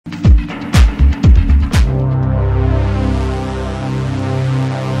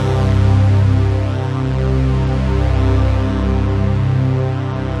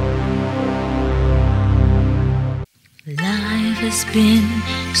been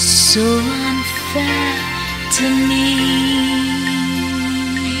so unfair to me.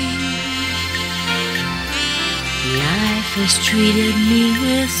 Life has treated me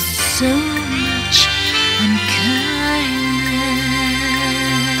with so much unkindness,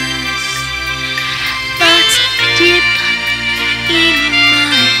 but deep in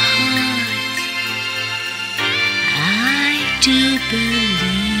my heart I do believe.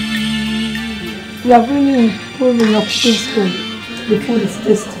 You are really improving your cooking skill. The food is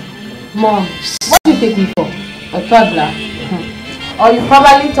tasty. Mom, what do you take me for? A toddler? Or you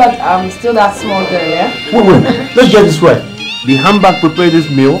probably thought I'm still that small girl, yeah? Wait, let's get this right. The handbag prepared this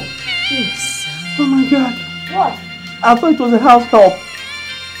meal? Yes. Oh my God. What? I thought it was a house help.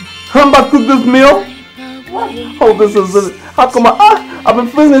 Handbag cooked this meal? What? Oh, this is it. How come I've been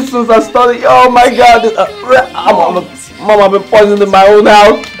feeling it since I started. Oh my God. Mom, I've been poisoned in my own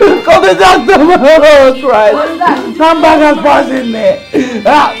house. Call the doctor. Oh, Christ. What's that? Handbag has poisoned me.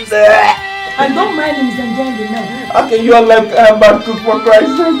 I don't mind him enjoying the meal. Okay, you are left handbag cook for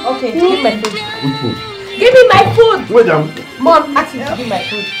Christ's sake. Okay, give me my food. Which food? Give me my food! Wait, Mom, ask me to give me my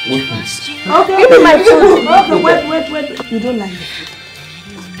food. What food? Okay, give me my food. Okay, wait. You don't like the food?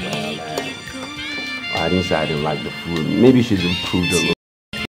 I didn't say I didn't like the food. Maybe she's improved a little.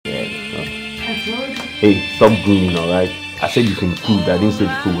 Hey, stop grooming, alright? I said you can improve. I didn't say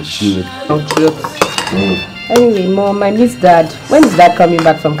the food was good. Anyway, Mom, I miss Dad. When is Dad coming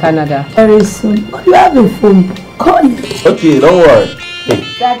back from Canada? Very soon. But you have a phone. Call him. Okay, don't worry. Hey.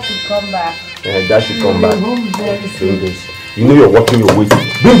 Dad should come back. Yeah, Dad should come back. Home very soon. You know you're working your way.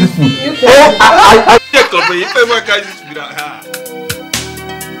 Bring this food.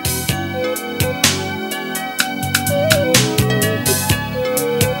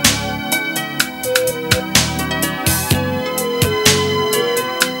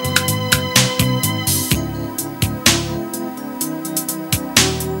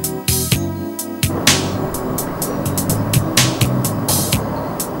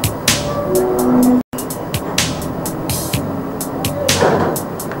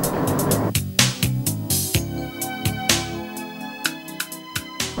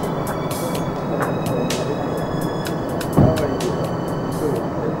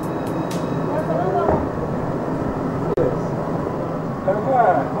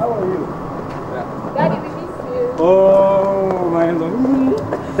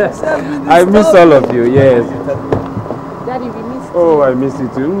 I miss all of you, yes. Daddy, we miss you. Oh, I miss you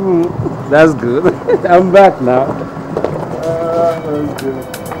too. That's good. I'm back now. That's good.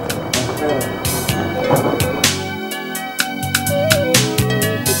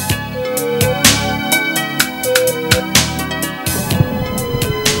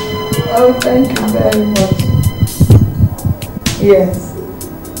 Oh, thank you very much. Yes.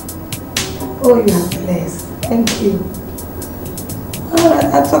 Oh, you are blessed. Thank you. Alright,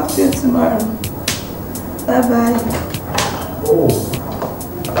 I'll talk to you tomorrow. Bye-bye. Oh.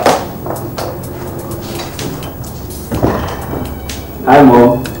 Hi,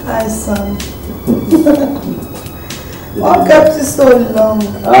 Mom. Hi, son. What kept you so long?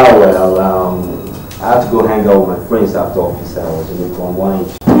 Oh, well, I have to go hang out with my friends after office hours and then go unwind.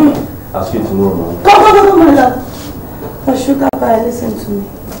 I'll see you tomorrow, Mom. Come, my love. Oh, sugar pie, listen to me.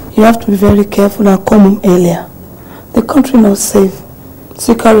 You have to be very careful and come home earlier. The country not safe,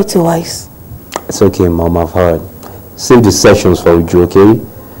 security-wise. It's okay, Mom, I've heard. Save the sessions for you, okay?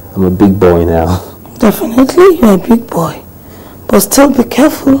 I'm a big boy now. Definitely, you're a big boy. But still be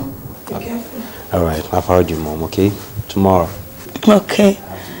careful. Be careful. Alright, I've heard you, Mom, okay? Tomorrow. Okay.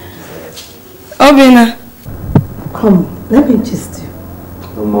 Obina, come, let me gist you.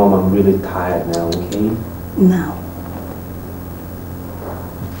 No, Mom, I'm really tired now, okay? Now.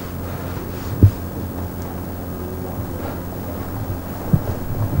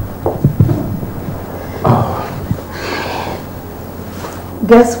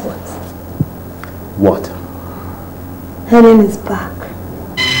 Guess what? What? Helen is back.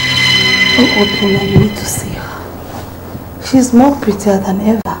 Oh, Obina, you need to see her. She's more prettier than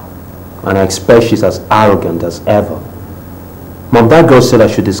ever. And I expect she's as arrogant as ever. Mom, that girl said I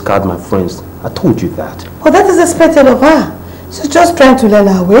should discard my friends. I told you that. Well, that is expected of her. She's just trying to learn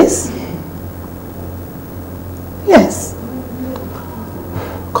her ways. Yes.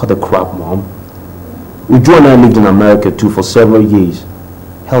 Cut the crap, Mom. Uju and I lived in America too for several years.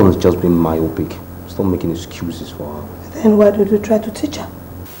 Helen's just been myopic. Stop making excuses for her. Then why did you try to teach her?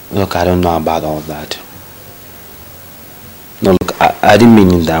 Look, I don't know about all that. No, look, I didn't mean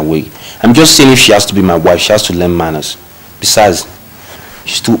it that way. I'm just saying if she has to be my wife, she has to learn manners. Besides,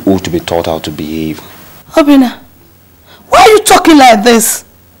 she's too old to be taught how to behave. Obina, why are you talking like this?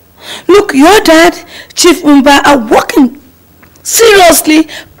 Look, your dad, Chief Umba, are working Seriously,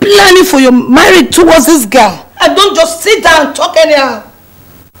 planning for your marriage towards this girl. And don't just sit down and talk anyhow.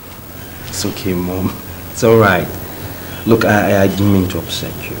 It's okay, Mom. It's alright. Look, I didn't mean to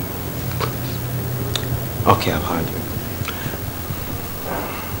upset you. Okay, I've heard you.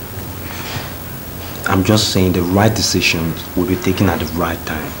 I'm just saying the right decisions will be taken at the right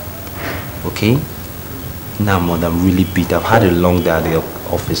time. Okay? Now, Mother, I'm really beat. I've had a long day at the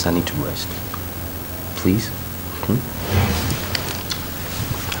office. I need to rest. Please?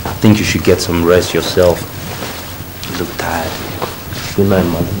 I think you should get some rest yourself. You look tired. Good night,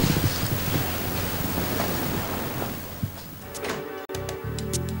 Mother.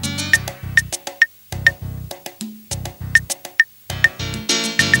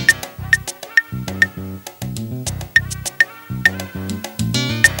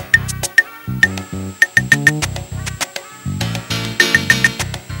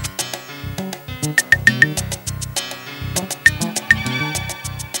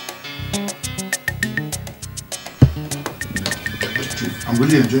 I'm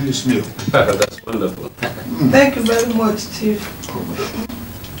really enjoying this meal. That's wonderful. Thank you very much, Chief.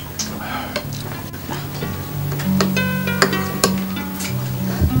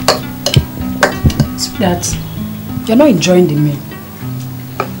 Sweetheart, you're not enjoying the meal.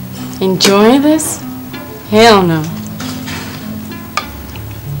 Enjoying this? Hell no.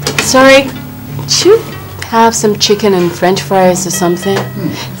 Sorry, should you have some chicken and french fries or something?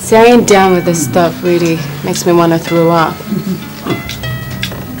 See, I ain't down with this stuff, really. Makes me want to throw up.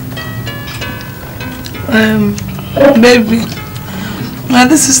 Baby, now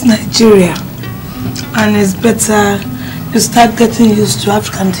this is Nigeria, and it's better you start getting used to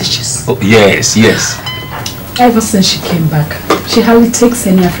African dishes. Oh, yes, yes. Ever since she came back, she hardly takes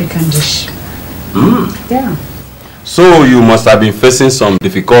any African dish. Yeah. So you must have been facing some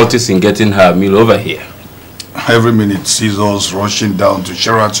difficulties in getting her meal over here. Every minute sees us rushing down to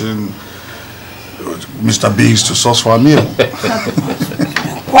Sheraton, Mr. Biggs to source for a meal.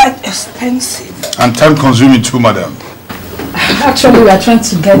 Quite expensive. And time consuming too, madam. Actually, we are trying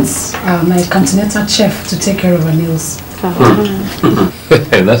to get my continental chef to take care of our meals.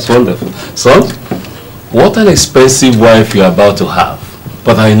 That's wonderful. Son, what an expensive wife you're about to have.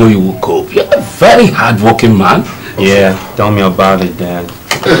 But I know you will cope. You're a very hard-working man. Yeah, tell me about it, Dad.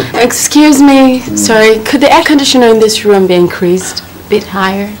 Excuse me, sorry, could the air conditioner in this room be increased a bit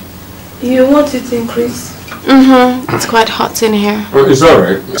higher? You want it to increase? It's quite hot in here. It's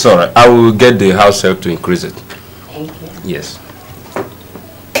alright. It's alright. I will get the house help to increase it. Thank you. Yes.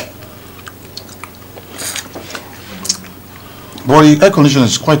 But the air conditioner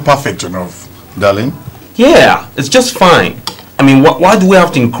is quite perfect enough, darling. Yeah, it's just fine. I mean, why do we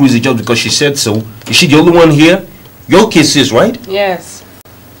have to increase it just because she said so? Is she the only one here? Your kids is, right? Yes.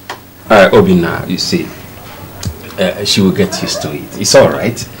 Obina, you see, she will get used to it. It's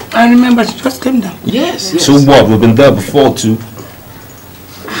alright. I remember she just came down. Yes, yes. So what? We've been there before too.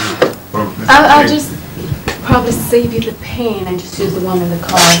 I'll just probably save you the pain and just use the one in the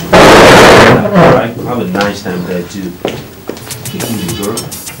car. Alright, have a nice time there too. Keep moving, girl.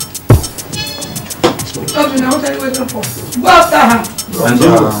 Okay, now what are you waiting for? Go after her. And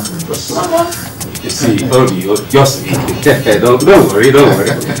You see, Obi, just don't worry, don't worry.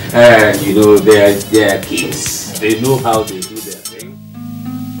 You know, they're kids. They know how they do their thing.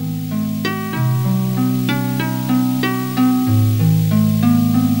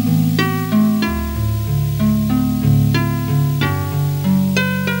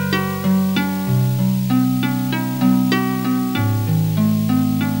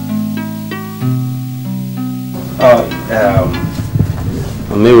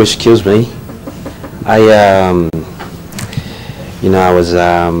 Maybe excuse me. I was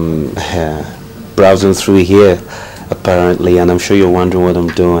browsing through here apparently, and I'm sure you're wondering what I'm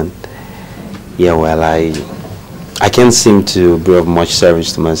doing. Yeah, well, I can't seem to be of much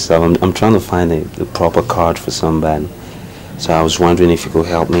service to myself. I'm trying to find the proper card for somebody. So I was wondering if you could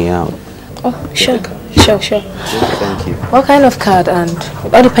help me out. Oh, sure. Thank you. What kind of card? And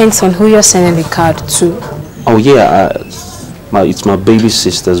it all depends on who you're sending the card to. Oh yeah, it's my baby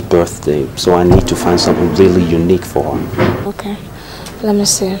sister's birthday, so I need to find something really unique for her. Okay, let me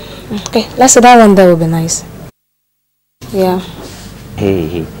see. Okay, let's say that one there will be nice. Yeah.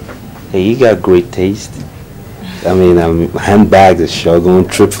 Hey, you got great taste. I mean, handbag is sure going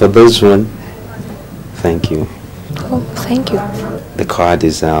trip for this one. Thank you. Oh, thank you. The card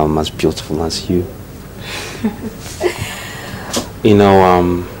is as beautiful as you. You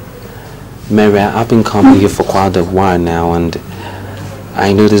know, Mary, I've been coming here for quite a while now, and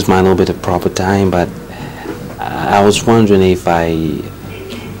I know this might not be the proper time, but I was wondering if I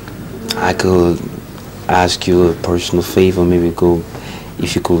ask you a personal favor. Maybe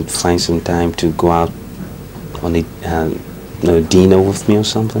if you could find some time to go out on a dinner with me or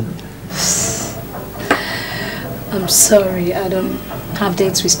something. I'm sorry, I don't have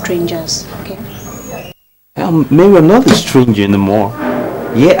dates with strangers, okay? Maybe I'm not a stranger anymore.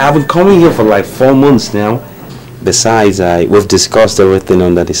 Yeah, I've been coming here for like 4 months now. Besides, we've discussed everything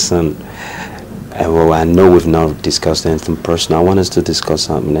under the sun. Well, I know we've not discussed anything personal. I want us to discuss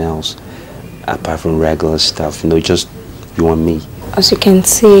something else. Apart from regular stuff, just you and me. As you can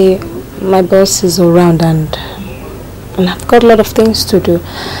see, my boss is around and I've got a lot of things to do.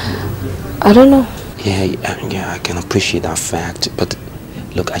 I don't know. Yeah, I can appreciate that fact. But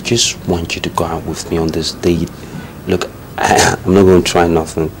look, I just want you to go out with me on this date. Look, I'm not going to try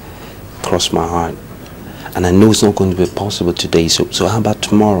nothing. Cross my heart. And I know it's not going to be possible today. So how about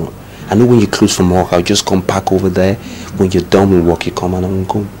tomorrow? I know when you close from work, I'll just come back over there. When you're done with work, you come and I'm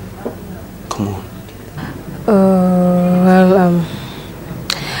going. Come on.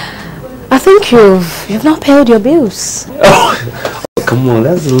 I think you've not paid your bills. Oh, come on,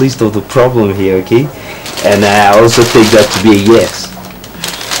 that's the least of the problem here, okay? And I also take that to be a yes.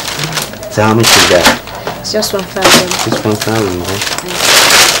 So how much is that? It's just 1,000. Just 1,000, right?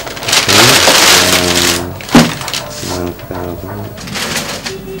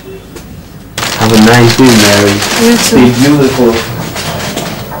 Have a nice day, Mary. You too. Stay beautiful.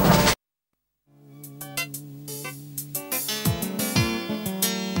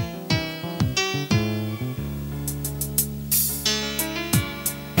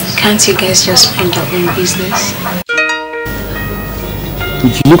 Can't you guys just mind your own business? You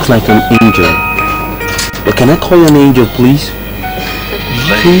look like an angel. But can I call you an angel, please?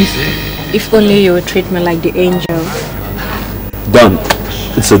 Please? If only you would treat me like the angel. Done.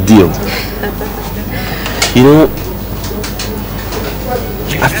 It's a deal.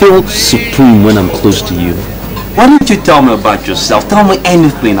 I feel supreme when I'm close to you. Why don't you tell me about yourself? Tell me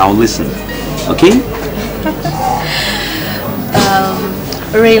anything, I'll listen. Okay?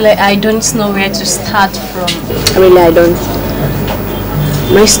 Really, I don't know where to start from. Really, I don't.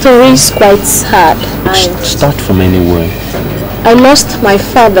 My story is quite sad. Start from anywhere. I lost my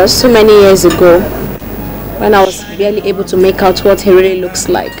father so many years ago when I was barely able to make out what he really looks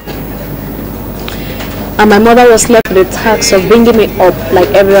like. And my mother was left with the task of bringing me up like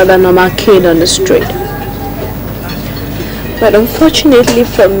every other normal kid on the street. But unfortunately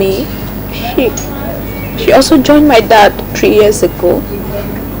for me, she also joined my dad 3 years ago.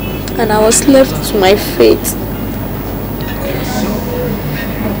 And I was left to my fate.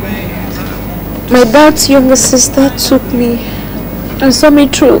 My dad's younger sister took me and saw me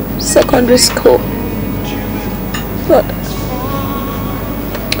through secondary school. But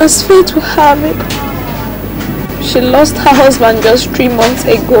as fate will have it, she lost her husband just 3 months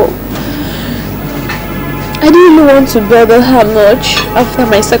ago. I didn't really want to bother her much after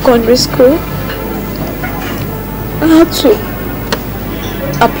my secondary school. I had to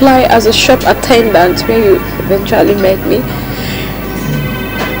apply as a shop attendant where you eventually met me.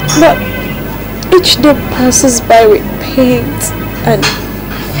 But each day passes by with pains and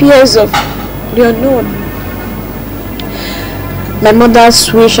fears of the unknown. My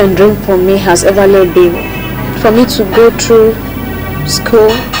mother's wish and dream for me has ever been for me to go through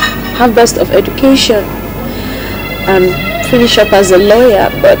school, have best of education and finish up as a lawyer,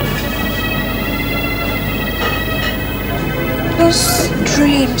 but those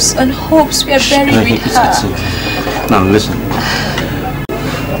dreams and hopes were buried with her. Now listen.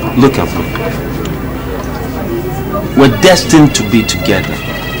 Look at me. We're destined to be together.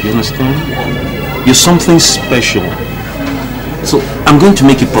 You understand? You're something special. So I'm going to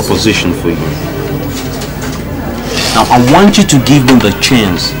make a proposition for you. Now I want you to give me the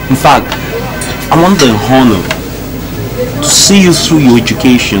chance. In fact, I want the honor to see you through your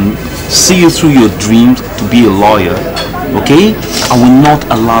education, see you through your dreams to be a lawyer. Okay? I will not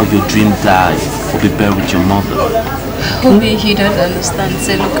allow your dream die or be buried with your mother. Obi, you don't understand.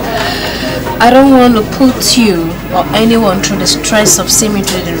 Say, look, I don't want to put you or anyone through the stress of seeing me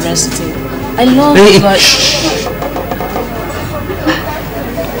through the university. I love you, but...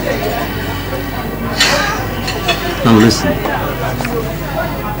 Now listen.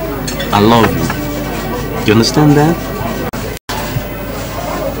 I love you. You understand that?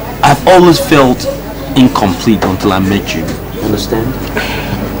 I've always felt incomplete until I met you. You understand?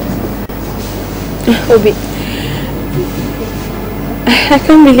 Obi, I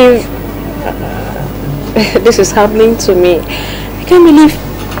can't believe this is happening to me. I can't believe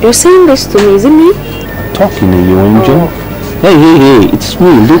you're saying this to me, is it me? Talking to you, Angel. Hey, it's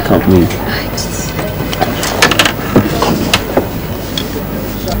me. Look at me.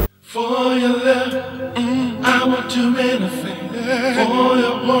 For your love. For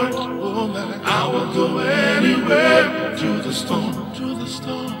your heart, woman, I will go anywhere. Through the storm,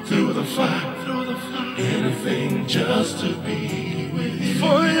 through the fire, anything just to be with you.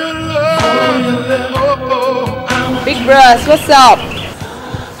 For your love, Big bros, what's up?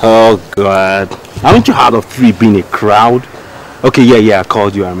 Oh God, haven't you heard of 3 being a crowd? Okay, yeah, I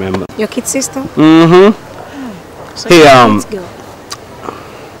called you, I remember. Your kid sister? Mm-hmm. So Hey,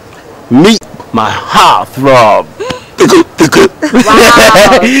 meet my heartthrob.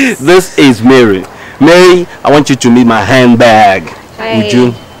 Wow. This is Mary. Mary, I want you to meet my handbag. Hi. Would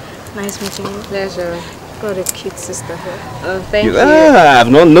you? Nice meeting you. Pleasure. Got a cute sister here. Oh, thank you. I've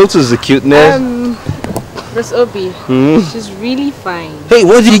not noticed the cuteness. Miss Obi, she's really fine. Hey,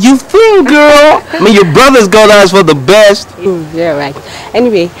 what did you think, girl? I mean, your brother's got us for the best. Yeah, right.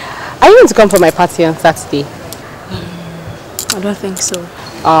 Anyway, are you going to come for my party on Saturday? I don't think so.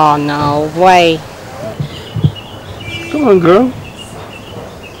 Oh, no. Why? Come on, girl.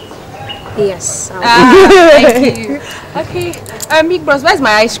 Yes. Thank you. Okay. Big bros, where's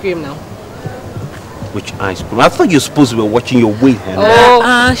my ice cream now? Which ice cream? I thought you were supposed to be watching your weight.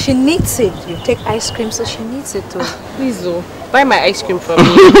 Oh. She needs it. You take ice cream, so she needs it too. Please, though. Buy my ice cream for me.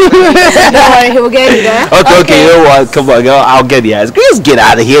 Don't worry, he will get it, eh? Okay, you know what? Come on, girl. I'll get the ice cream. Just get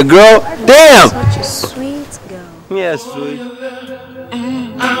out of here, girl. Damn. Such a sweet girl. Yeah, sweet.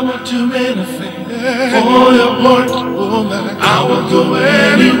 I will do anything for your heart, woman. I will go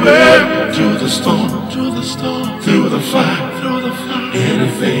anywhere. Through the storm, through the fire,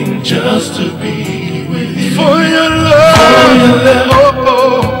 anything just to be with you. For your love,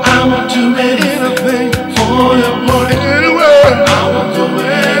 I will do anything for your heart, anywhere. I will go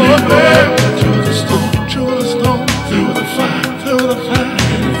anywhere. Through the storm, through the fire,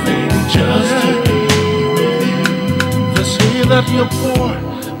 anything just to be with you. They say that you're poor,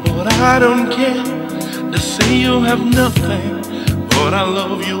 but I don't care. They say you have nothing, but I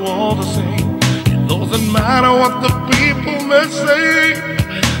love you all the same. It doesn't matter what the people may say.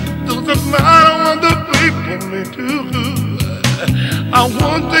 It doesn't matter what the people may do. I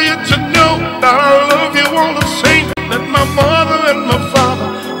want you to know that I love you all the same. Let my mother and my father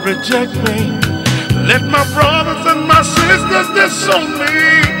reject me. Let my brothers and my sisters disown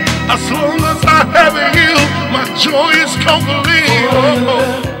me. As long as I have you, my joy is complete.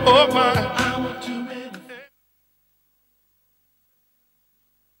 Oh my.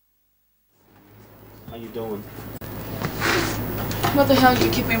 How you doing? What the hell do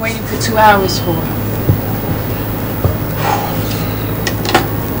you keep me waiting for 2 hours for?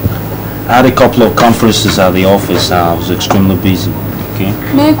 I had a couple of conferences at the office. I was extremely busy. Okay.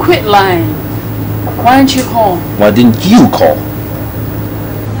 Man, quit lying. Why didn't you call? Why didn't you call?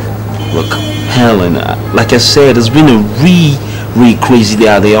 Look, Helen, like I said, it's been a really crazy day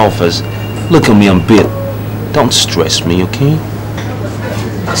at the office. Look at me, I'm bit. Don't stress me, okay?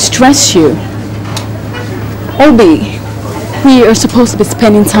 Stress you? Obi, we are supposed to be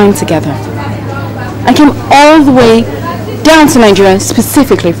spending time together. I came all the way down to Nigeria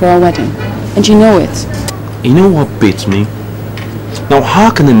specifically for our wedding, and you know it. You know what beats me? Now, how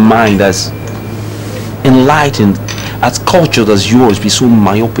can a mind as enlightened, as cultured as yours be so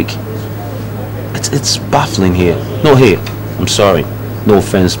myopic? It's baffling here. No, here, I'm sorry. No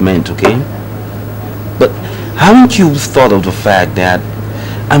offense meant, okay? But haven't you thought of the fact that,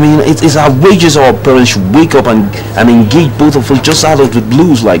 I mean, it's outrageous our parents should wake up and engage both of us just out of the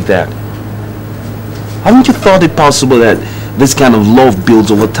blues like that? Haven't you thought it possible that this kind of love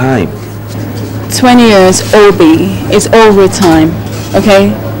builds over time? 20 years, Obi, is over time,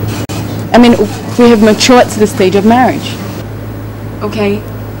 okay? I mean, we have matured to the stage of marriage, okay?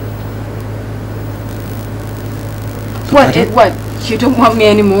 What? You don't want me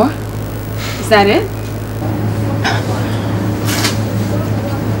anymore? Is that it?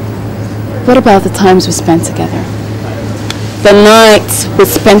 What about the times we spent together? The nights we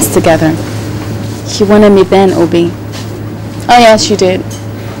spent together? You wanted me then, Obi. Oh yes, you did.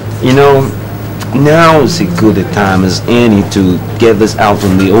 You know, now is as good a time as any to get this out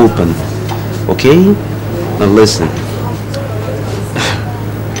in the open. Okay? Now listen.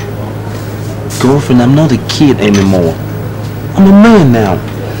 Girlfriend, I'm not a kid anymore. I'm a man now.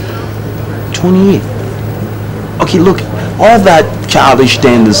 28. Okay, look, all that childish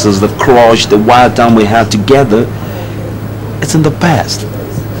tendencies, the crush, the wild time we had together, it's in the past.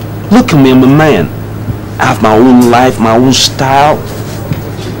 Look at me, I'm a man. I have my own life, my own style,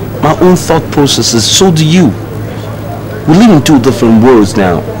 my own thought processes. So do you. We live in two different worlds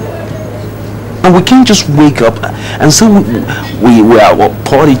now. And we can't just wake up and say we are a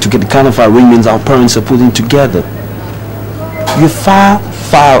party to get the kind of arrangements our parents are putting together. You're far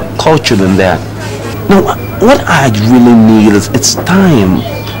cultured than that. Now, what I really need is it's time.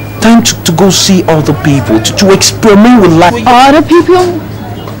 Time to go see other people, to experiment with life. Other people?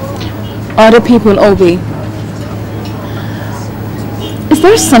 Other people, Obi. Is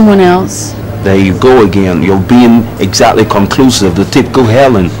there someone else? There you go again. You're being exactly conclusive, the typical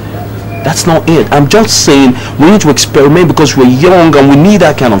Helen. That's not it. I'm just saying we need to experiment because we're young and we need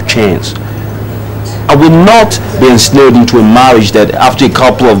that kind of chance. I will not be ensnared into a marriage that after a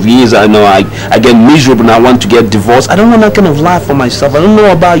couple of years I know I get miserable and I want to get divorced. I don't want that kind of life for myself. I don't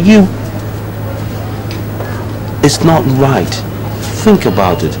know about you. It's not right. Think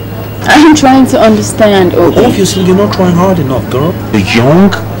about it. I'm trying to understand, Obi. Obviously you're not trying hard enough, girl. You're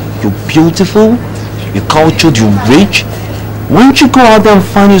young, you're beautiful, you're cultured, you're rich. Why don't you go out there and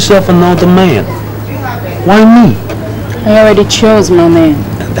find yourself another man? Why me? I already chose my man.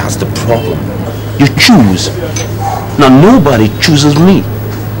 And that's the problem. You choose. Now nobody chooses me.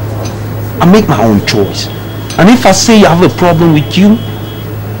 I make my own choice. And if I say I have a problem with you,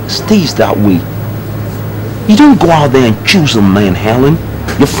 it stays that way. You don't go out there and choose a man, Helen.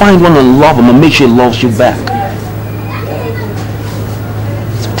 You find one and love him and make sure he loves you back.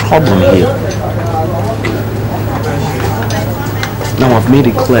 It's a problem here. Now I've made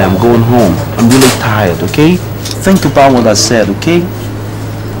it clear I'm going home. I'm really tired, okay? Think about what I said, okay?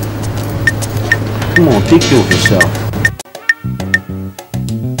 Come on, take care of yourself.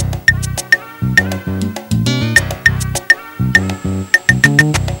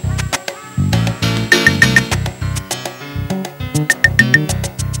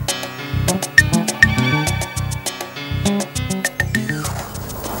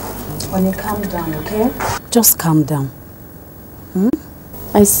 When you calm down, okay? Just calm down.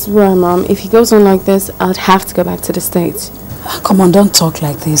 I swear, Mom, if he goes on like this, I'd have to go back to the States. Come on, don't talk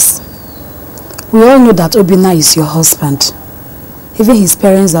like this. We all know that Obinna is your husband. Even his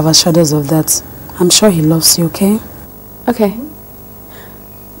parents have assured us of that. I'm sure he loves you, okay? Okay.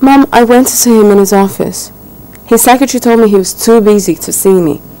 Mom, I went to see him in his office. His secretary told me he was too busy to see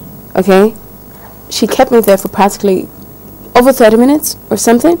me. Okay? She kept me there for practically over 30 minutes or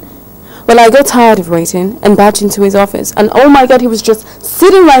something. Well, I got tired of waiting and barged into his office. And oh my God, he was just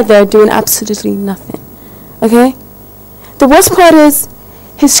sitting right there doing absolutely nothing. Okay? The worst part is,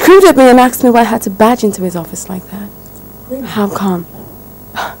 he screamed at me and asked me why I had to barge into his office like that. Really? How come?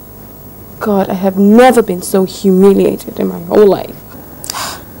 God, I have never been so humiliated in my whole life.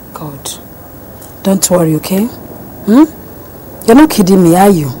 God. Don't worry, okay? You're not kidding me, are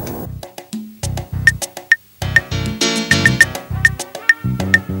you?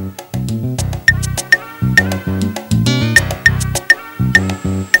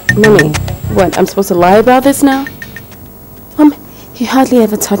 Mommy, what, I'm supposed to lie about this now? He hardly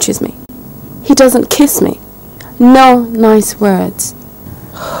ever touches me. He doesn't kiss me. No nice words.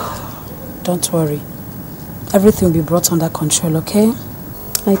 Don't worry. Everything will be brought under control, okay?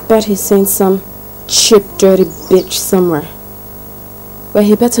 I bet he's seen some cheap, dirty bitch somewhere. Well,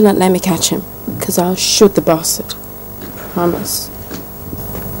 he better not let me catch him, because I'll shoot the bastard. Promise.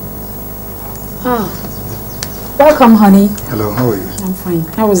 Welcome, honey. Hello, how are you? I'm fine.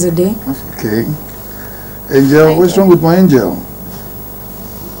 How was the day? Okay. Angel, what's wrong with my angel?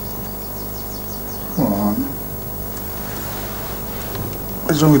 Come on.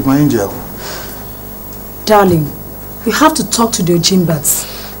 What's wrong with my angel? Darling, you have to talk to the Ojimbats.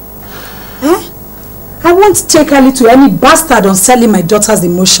 I won't take her to any bastard on selling my daughter's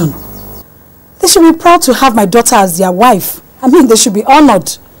emotion. They should be proud to have my daughter as their wife. I mean, they should be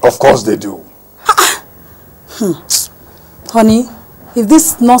honored. Of course they do. Honey, if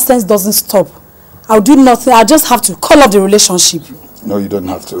this nonsense doesn't stop, I'll do nothing. I'll just have to call off the relationship. No, you don't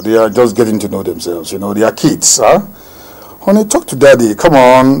have to. They are just getting to know themselves. You know, they are kids, huh? Honey, talk to Daddy. Come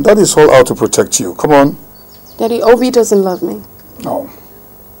on. Daddy's all out to protect you. Come on. Daddy, Obi doesn't love me. No.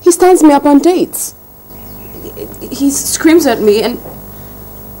 He stands me up on dates. He screams at me and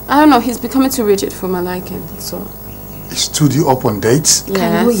I don't know, he's becoming too rigid for my liking, so. He stood you up on dates? Yes.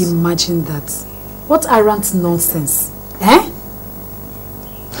 Can you imagine that? What arrant nonsense.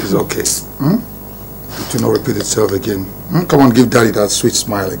 It's okay. It will not repeat itself again. Come on, give Daddy that sweet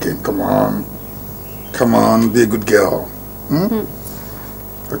smile again. Come on. Come on, be a good girl.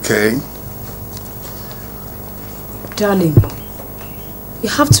 Okay. Darling, you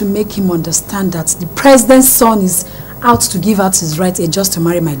have to make him understand that the president's son is out to give out his right age just to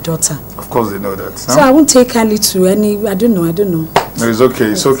marry my daughter. Of course they know that. Huh? So I won't take kindly to any, I don't know. No, it's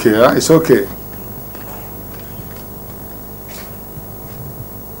okay, it's okay, huh? It's okay.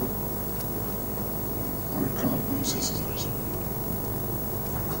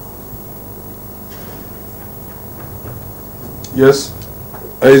 Yes?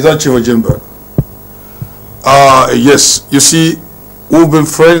 Is that Chief Ojimba? Yes, you see, we've been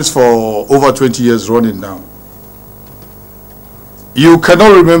friends for over 20 years running now. You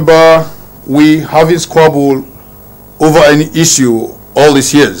cannot remember we having squabble over any issue all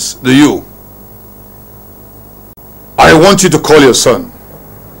these years, do you? I want you to call your son.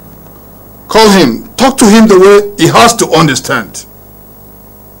 Call him. Talk to him the way he has to understand.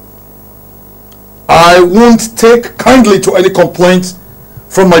 I won't take kindly to any complaints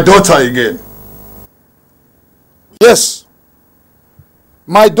from my daughter again. Yes.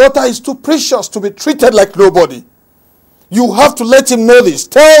 My daughter is too precious to be treated like nobody. You have to let him know this.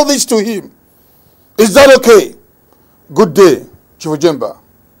 Tell this to him. Is that okay? Good day, Chivojemba.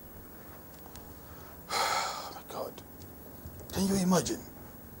 Oh my God. Can you imagine?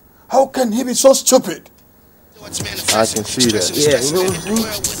 How can he be so stupid? I can see that. Yeah, you know what I'm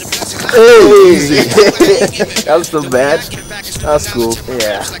saying? Hey, easy. That's so bad. That's cool.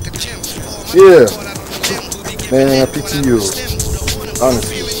 Yeah. Yeah. Man, I pity you.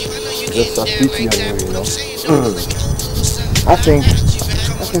 Honestly. Just a pity on you, you know. I think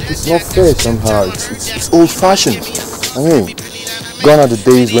it's not fair somehow. It's old-fashioned. I mean, gone are the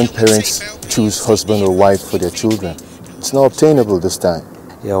days when parents choose husband or wife for their children. It's not obtainable this time.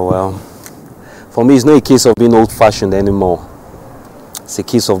 Yeah, well, for me, it's not a case of being old-fashioned anymore. It's a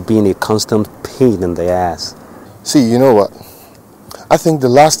case of being a constant pain in the ass. See, you know what? I think the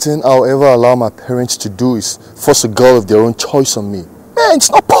last thing I'll ever allow my parents to do is force a girl of their own choice on me. Man, it's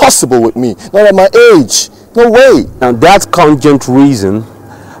not possible with me. Not at my age. No way. Now, that's cogent reason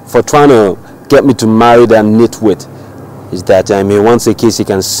for trying to get me to marry that nitwit. Is that, I mean, once a case he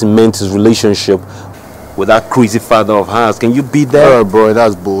can cement his relationship with that crazy father of ours. Can you beat that? Oh, bro,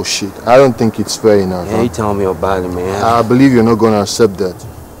 that's bullshit. I don't think it's fair enough. Yeah, you tell me about it, man. I believe you're not going to accept that.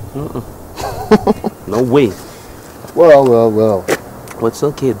 No way. Well. Well, it's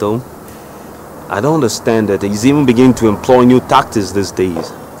okay, though. I don't understand that he's even beginning to employ new tactics these days.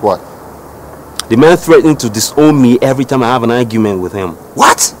 What? The man threatening to disown me every time I have an argument with him.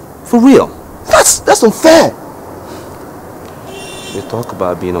 What? For real. That's unfair. They talk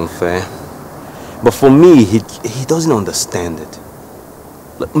about being unfair. But for me, he doesn't understand it.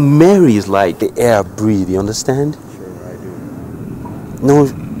 Like, Mary is like the air I breathe, you understand? Sure, I do. No,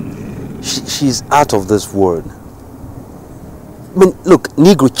 she's out of this world. I mean, look,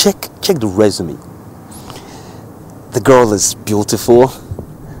 Negro, check the resume. The girl is beautiful,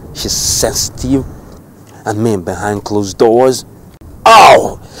 she's sensitive, and man, behind closed doors,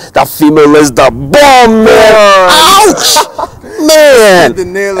 oh, that female is the bomb, man! Ouch! Man! The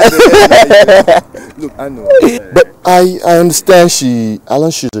nail of the head. Look, I know. But I understand she's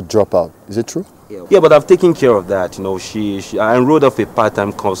a dropout. Is it true? Yeah, but I've taken care of that. You know, I enrolled her for a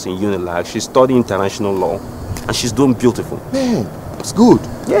part-time course in Unilag. She's studying international law, and she's doing beautiful. Man, it's good.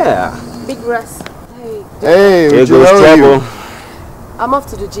 Yeah. Big Russ. Hey, here goes trouble. I'm off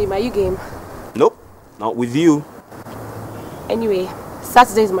to the gym. Are you game? Nope, not with you. Anyway,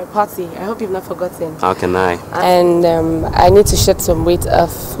 Saturday is my party. I hope you've not forgotten. How can I? And I need to shed some weight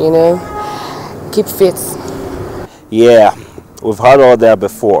off, you know. Keep fit. Yeah, we've heard all that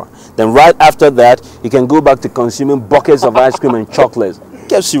before. Then right after that, you can go back to consuming buckets of ice cream and chocolates.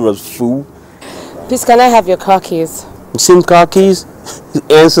 Get serious, fool. Please, can I have your car keys? SIM car keys? The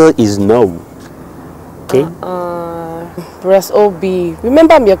answer is no. Okay? Breast OB.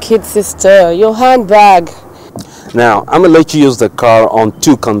 Remember, I'm your kid sister. Your handbag. Now, I'm going to let you use the car on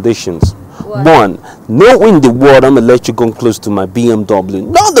 2 conditions. What? 1, knowing the word, I'm going to let you go close to my BMW.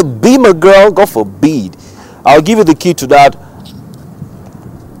 Not the Beamer, girl. God forbid. I'll give you the key to that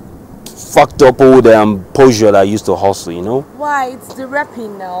fucked up old Peugeot that I used to hustle, you know? Why? It's the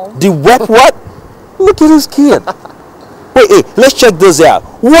repping now. The rep what? Look at this kid. Wait, let's check this out.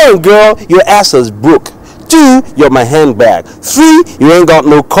 1, girl, your ass is broke. 2, you're my handbag. 3, you ain't got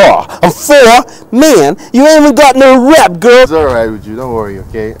no car. And 4, man, you ain't even got no rep, girl. It's alright with you, don't worry,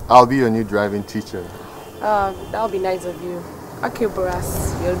 okay? I'll be your new driving teacher. That'll be nice of you. Okay,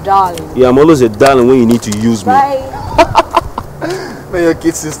 Brass, you're darling. Yeah, I'm always a darling when you need to use me. Bye. Man, your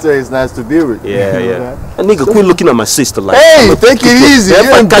kid sister is nice to be with. Yeah. And nigga, quit looking at my sister like hey, take it easy.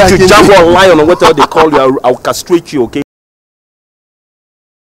 If I catch you jaguar lion or whatever they call you, I'll castrate you, okay?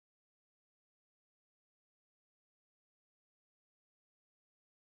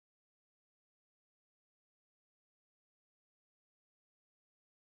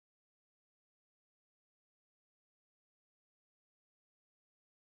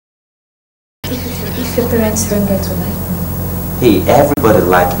 If your parents don't get to like me. Hey, everybody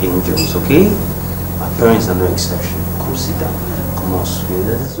like angels, okay? My parents are no exception. Come sit down. Come on, sweetie.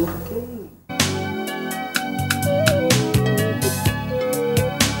 That's okay.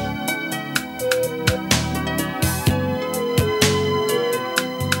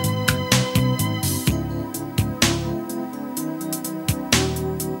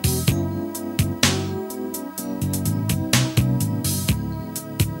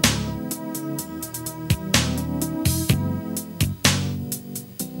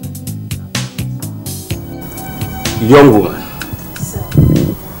 Young woman. Sir.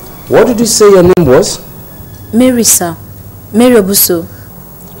 What did you say your name was? Mary, sir. Mary Obuso.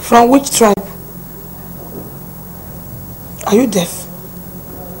 From which tribe? Are you deaf?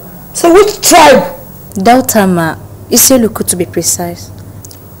 So which tribe? Dautama. Iseluku to be precise.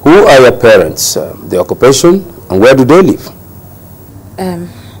 Who are your parents? The occupation and where do they live?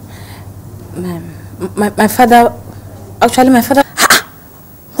 My father... Actually, my father...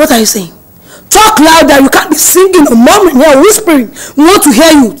 What are you saying? Talk louder. You can't be singing or murmuring or whispering. We want to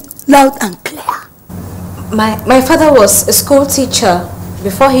hear you loud and clear. My father was a school teacher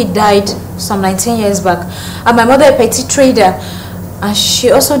before he died some 19 years back. And my mother a petty trader. And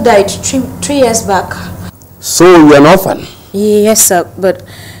she also died three years back. So you're an orphan? Yes, sir. But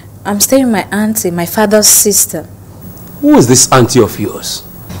I'm staying with my auntie, my father's sister. Who is this auntie of yours?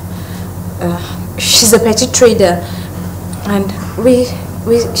 She's a petty trader. And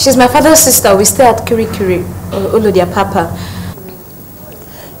she's my father's sister. We stay at Kirikiri, Olodia Papa.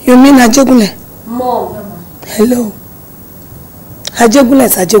 You mean Ajogune? Mom. Hello. Ajogune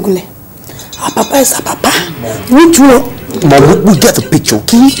is Ajogune. Our papa is our papa. Which one? Mom, we get the picture,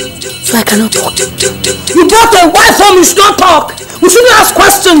 okay? So I cannot talk. You brought a wife home, you should not talk. You shouldn't ask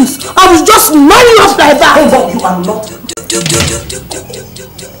questions. I was just running off like that. Oh, you are not.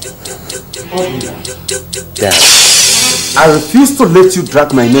 Dad, I refuse to let you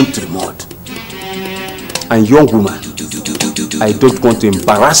drag my name to the mud. And young woman, I don't want to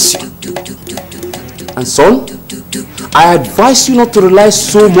embarrass you. And son, I advise you not to rely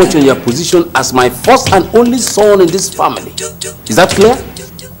so much on your position as my first and only son in this family. Is that clear?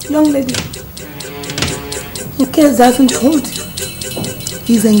 Young lady, in case I haven't told you,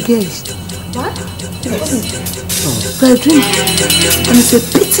 he's engaged. What? Yes. For a dreamer. And it's a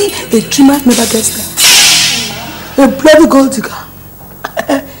pity a dreamer never gets there. A bloody gold digger.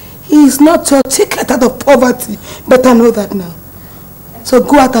 He is not your ticket out of poverty. Better know that now. So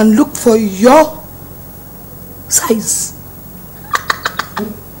go out and look for your size.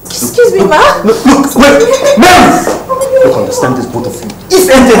 Excuse me, ma. Look, wait, Mary! Look, understand this, both of you. If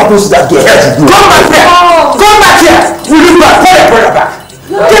anything happens to that girl, come back here! Come back here! Will you back? Call your brother back!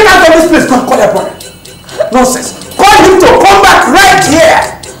 Get out of this place, call your brother. Nonsense. Call him to come back right here!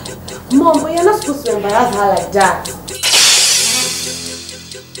 Mom, but you're not supposed to embarrass her like that.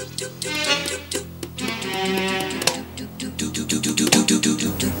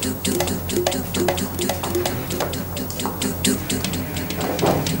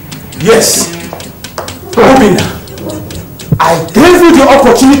 Yes. Obina, I gave you the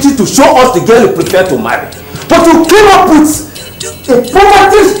opportunity to show us the girl you prefer to marry. But you came up with a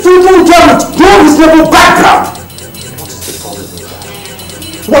poverty-stricken girl with no reasonable background.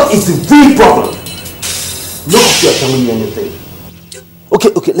 What is the real problem? Look if you're telling me anything.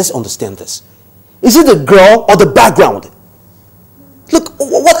 Okay, let's understand this. Is it the girl or the background? Look,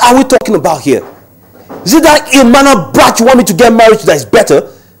 what are we talking about here? Is it that Imana brat you want me to get married to that is better?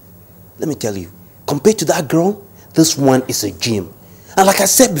 Let me tell you, compared to that girl, this one is a gem. And like I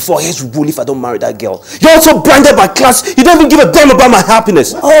said before, here's rule if I don't marry that girl. You're also branded by class. You don't even give a damn about my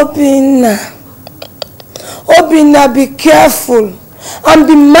happiness. Obina, be careful. And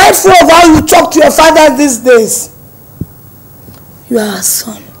be mindful of how you talk to your father these days. You are our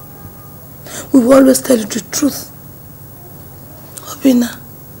son. We will always tell you the truth. Obina,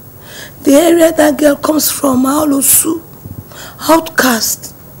 the area that girl comes from, Aolosu,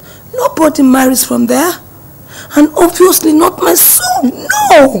 outcast. Nobody marries from there. And obviously not my son.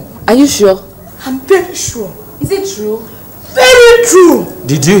 No! Are you sure? I'm very sure. Is it true? Very true!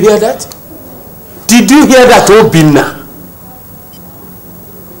 Did you hear that? Did you hear that, Obina?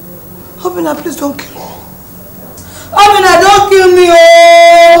 Obina, please don't kill me. Obina, don't kill me,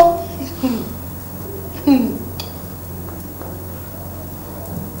 oh!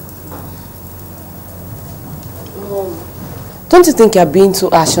 Don't you think you're being too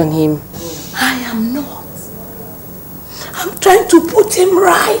harsh on him? I am not. I'm trying to put him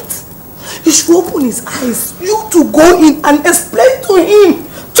right. You should open his eyes. You to go in and explain to him.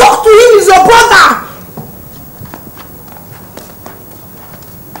 Talk to him, he's your brother.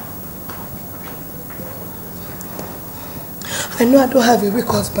 I know I don't have a weak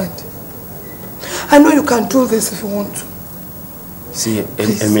husband. I know you can do this if you want to. See,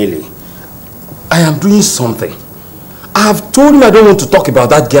 Emily, I am doing something. I have told him I don't want to talk about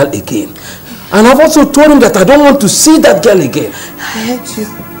that girl again. And I've also told him that I don't want to see that girl again. I heard you.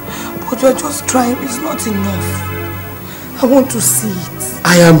 But you're just trying. It's not enough. I want to see it.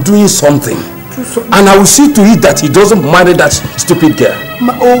 I am doing something. Do something. And I will see to it that he doesn't marry that stupid girl.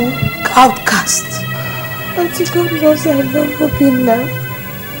 My own outcast. Auntie, God knows I love Obina.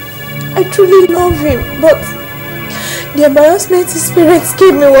 I truly love him, but The embarrassment his parents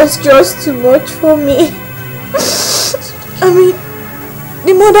gave me was just too much for me. I mean,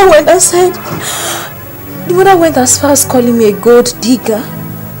 the mother went aside. The mother went as far as calling me a gold digger.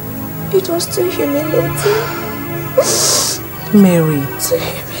 It was too humiliating. Mary. Too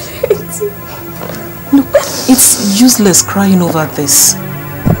humiliating. Look, it's useless crying over this.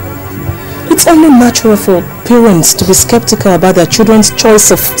 It's only natural for parents to be skeptical about their children's choice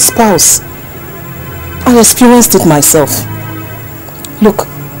of spouse. I experienced it myself. Look,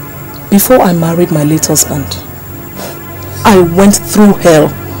 before I married my late husband, I went through hell.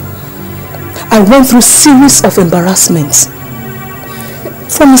 I went through series of embarrassments.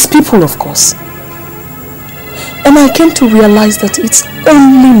 From his people, of course. And I came to realize that it's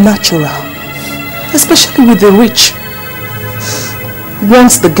only natural, especially with the rich.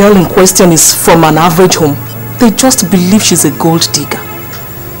 Once the girl in question is from an average home, they just believe she's a gold digger.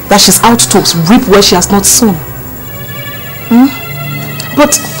 That she's out to reap where she has not sown.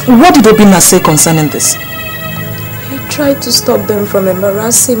 But what did Obinna say concerning this? He tried to stop them from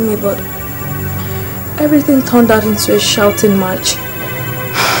embarrassing me, but everything turned out into a shouting match.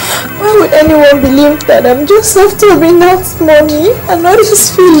 Why would anyone believe that I'm just after Obinna's money and not his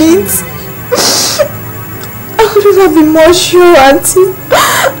feelings? I would have been more sure, Auntie.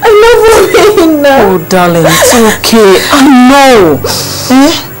 I love Obinna. Oh, darling, it's okay. I know.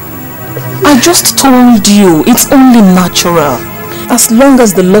 I just told you, it's only natural. As long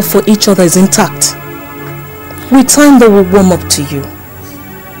as the love for each other is intact, with time they will warm up to you.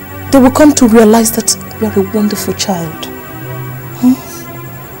 They will come to realize that you are a wonderful child.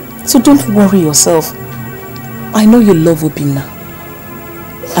 So don't worry yourself. I know you love Obinna.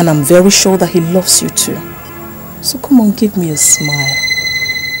 And I'm very sure that he loves you too. So come on, give me a smile.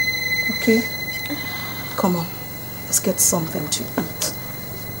 Okay? Come on. Let's get something to eat.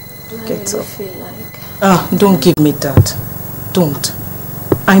 Get up. Feel like... Don't give me that. Don't.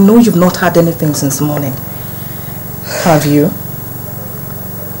 I know you've not had anything since morning. Have you?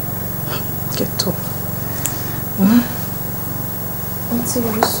 Get up. Auntie,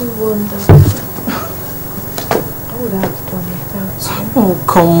 you're so wonderful. I would have done without you. Oh,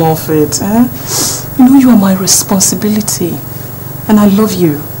 come off it, You know you are my responsibility. And I love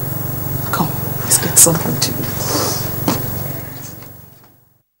you. Come, let's get something to eat.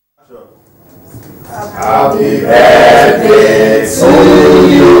 Happy birthday to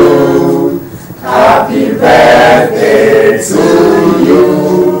you. Happy birthday to you.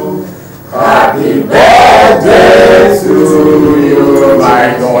 Happy birthday to you, my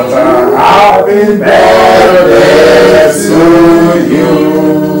daughter. Happy birthday to you.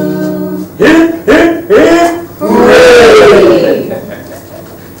 Hip, hip, hip, hooray!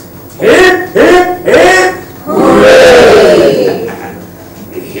 Hip, hip, hip, hooray!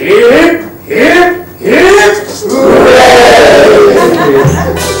 Hip, hip, hip, hooray!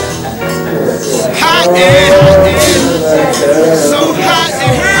 Hot and so hot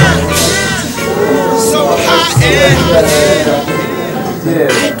and so hot and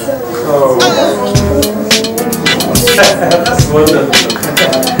oh. That's wonderful.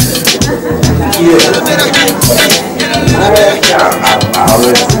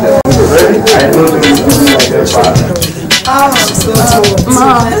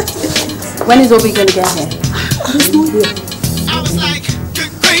 Mom, when is Obi going to get here?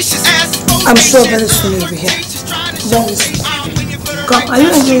 I'm sure very soon he'll be here. Very soon. Come, are you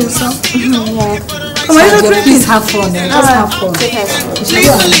enjoying yourself? Yeah. Come, are you not drinking? Please have fun, just have fun.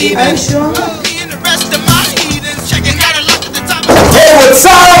 Are you sure? Hey, what's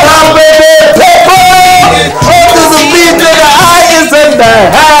up, baby? People! Oh, to the beat of the highest in the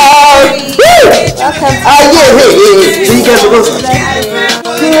house! Woo! Yeah. So you guys are going to...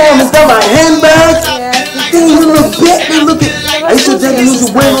 Damn, is that my handbag? Damn, you little bitch. Look at... Are you so damn you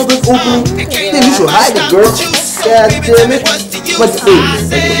should wear all this opening? Damn, you should hide it, girl. God damn it. What's the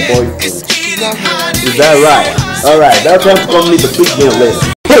boyfriend? Is that right? Alright, that's time to come meet the big man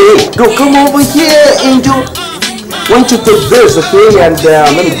later. Hey, go come over here, Angel. Why don't you take this, okay? And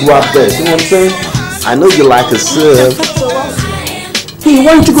let me grab this. You know what I'm saying? I know you like a sub. Hey,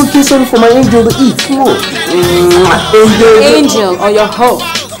 why don't you go get something for my Angel to eat? Come on. Angel or your hoe?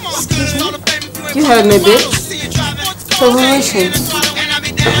 Excuse me? You heard me, bitch. So who is she?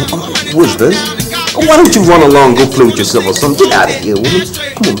 Who is this? Why don't you run along, go play with yourself or something? Get out of here, woman.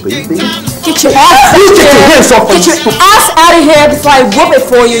 Come on, baby. Get your ass out of here! Get your ass out of here before I whoop it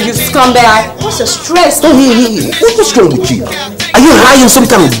for you, you scumbag! What's the stress? Hey, what's wrong with you? Are you high on some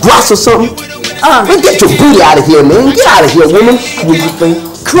kind of grass or something? Man, get your booty out of here, man. Get out of here, woman. Crazy thing.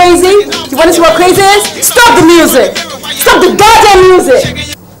 Crazy? You want to see what crazy is? Stop the music! Stop the goddamn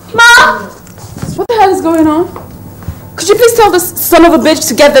music! Mom! What the hell is going on? tell this son of a bitch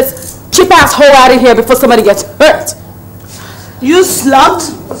to get this cheap ass hoe out of here before somebody gets hurt. You slut!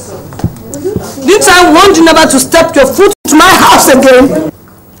 Didn't I warn you never to step your foot to my house again?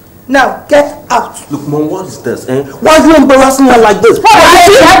 Now, get out. Look, Mom, what is this, eh? Why are you embarrassing her like this? What are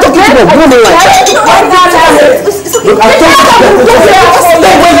you talking to a woman like that? Look, I told you to stay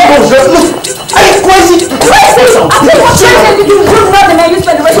away from her. Look, are you crazy? Crazy! I think what crazy did you do nothing and you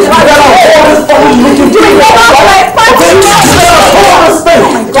spend the rest of your life? You got all this fucking looking to me. You got like 5 years. You got all this thing.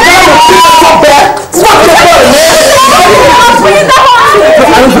 You got so bad. Fuck your brother, man.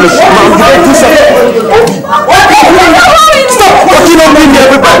 I don't give a shit, Mom. You better do something. Stop fucking on me,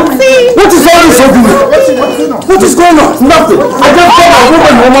 everybody. What is all this over here? What is going on? Nothing. I just got my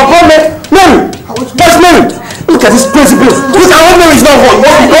woman home. I called Mary. Mary! Where's Mary? Look at this crazy bitch. Look, I hope Mary's not home.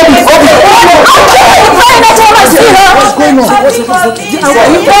 I'll kill you, Brian. That's all I see her. What's going on?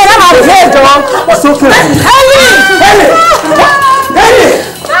 I'm out of here, dog. It's okay. Henry!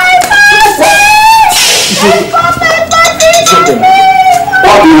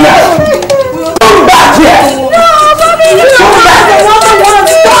 Bobby left. Come back here. No, Bobby, come back.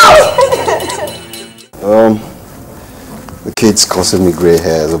 The kid's causing me gray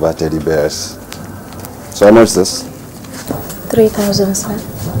hairs about teddy bears. So how much is this? 3,000, sir.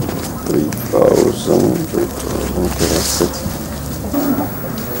 3,000. Okay, that's it.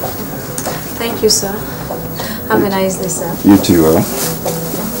 Thank you, sir. Have a nice day, sir. You too, huh?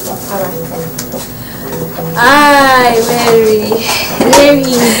 Alright. Hi, Mary.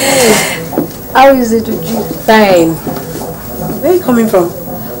 Mary. How is it with you? Fine. Where are you coming from?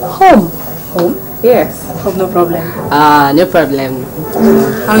 Home. Home? Yes. Hope no problem. No problem.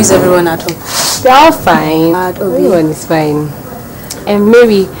 How is everyone at home? They're all fine. Everyone is fine. And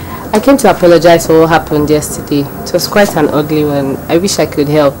Mary, I came to apologize for what happened yesterday. It was quite an ugly one. I wish I could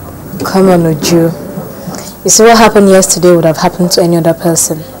help. Come on, Uju. You see, what happened yesterday would have happened to any other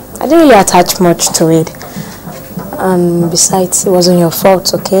person. I didn't really attach much to it. Besides, it wasn't your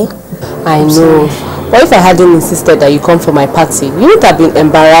fault, okay? I know. But if I hadn't insisted that you come for my party, you would have been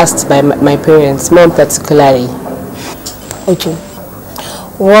embarrassed by my parents, Mom particularly. Uju,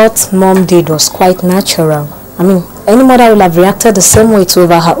 what Mom did was quite natural. I mean, any mother would have reacted the same way to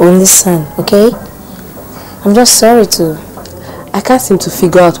over her only son, okay? I'm just sorry too. I can't seem to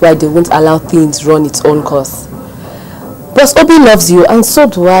figure out why they won't allow things run its own course. Plus, Obi loves you, and so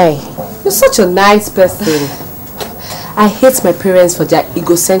do I. You're such a nice person. I hate my parents for their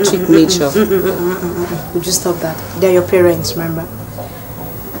egocentric nature. Would you stop that? They're your parents, remember?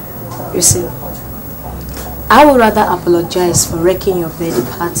 You see, I would rather apologize for wrecking your birthday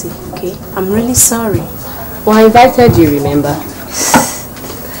party, okay? I'm really sorry. Well, I invited you, remember?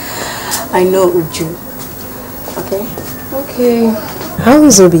 I know, Uju. Okay? Okay. How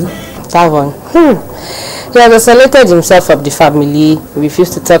is Obi? That one. He has isolated himself from the family. He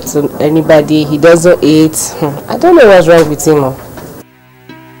refused to talk to anybody. He doesn't eat. I don't know what's wrong with him.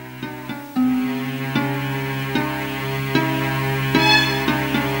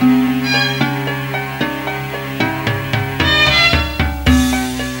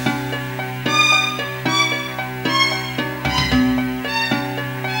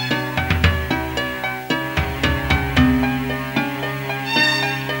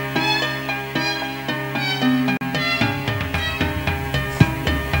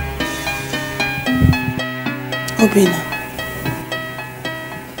 Obina,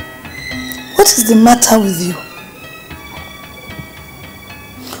 what is the matter with you?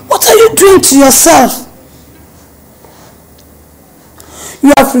 What are you doing to yourself?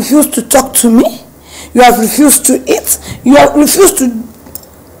 You have refused to talk to me. You have refused to eat. You have refused to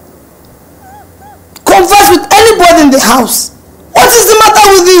converse with anybody in the house. What is the matter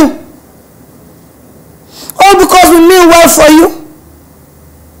with you? All because we mean well for you?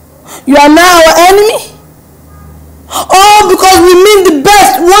 You are now our enemy? All because we mean the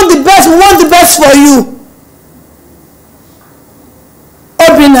best, want the best for you.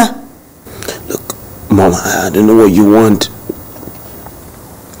 Obina. Look, Mom, I don't know what you want.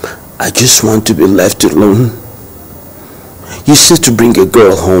 I just want to be left alone. You said to bring a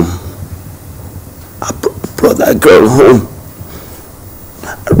girl home. I brought that girl home.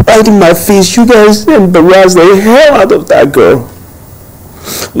 Right in my face, you guys embarrassed the hell out of that girl.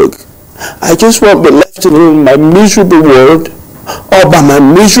 Look, I just want to be left alone in my miserable world, all by my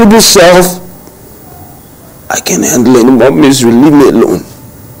miserable self. I can't handle any more misery. Leave me alone.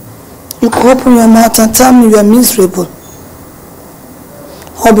 You can open your mouth and tell me you are miserable.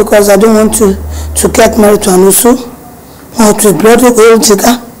 All because I don't want to get married to an Usu or to a bloody gold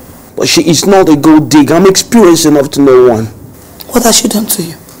digger. But she is not a gold digger. I'm experienced enough to know one. What has she done to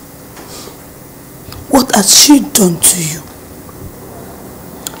you? What has she done to you?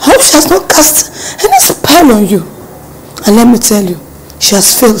 hope she has not cast any spell on you. And let me tell you, she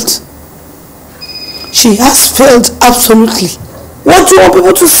has failed. She has failed absolutely. What do you want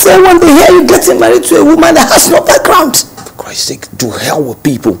people to say when they hear you getting married to a woman that has no background? For Christ's sake, to hell with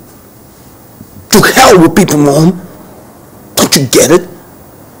people. To hell with people, Mom. Don't you get it?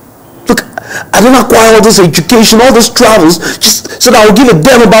 Look, I didn't acquire all this education, all these travels, just so that I will give a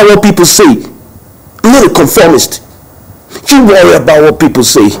damn about what people say. I'm not a conformist. You worry about what people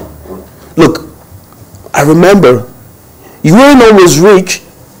say. Look, I remember, you weren't always rich.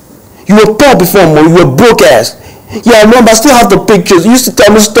 You were poor before, Mom. You were broke ass. Yeah, I remember, I still have the pictures. You used to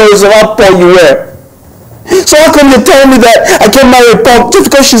tell me stories of how poor you were. So how come you're telling me that I can't marry a poor just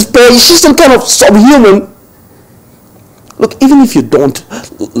because she's poor? She's some kind of subhuman. Look, even if you don't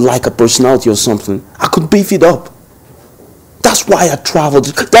like a personality or something, I could beef it up. That's why I traveled.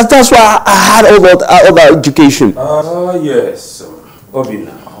 That's why I had all that education. Yes.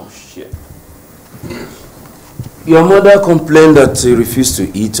 Obina. Oh, shit. Your mother complained that you refused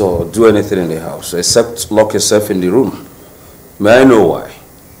to eat or do anything in the house, except lock yourself in the room. May I know why?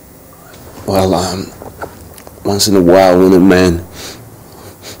 Well, once in a while when a man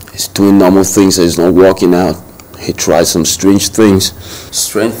is doing normal things and is not working out, he tries some strange things.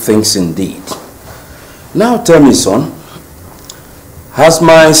 Strange things indeed. Now tell me, son, has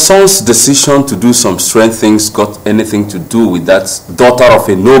my son's decision to do some strange things got anything to do with that daughter of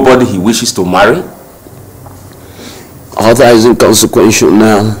a nobody he wishes to marry? All that is inconsequential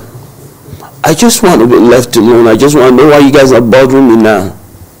now. I just want to be left alone. I just want to know why you guys are bothering me now.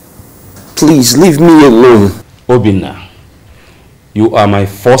 Please, leave me alone. Obina, you are my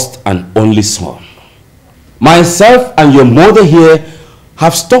first and only son. Myself and your mother here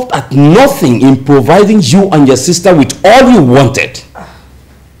have stopped at nothing in providing you and your sister with all you wanted.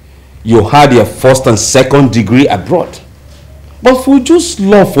 You had your first and second degree abroad. But Fuju's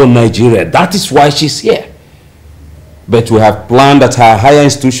love for Nigeria, that is why she's here. But we have planned that her higher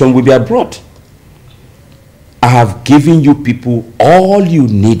institution will be abroad. I have given you people all you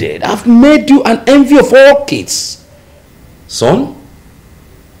needed. I've made you an envy of all kids. Son,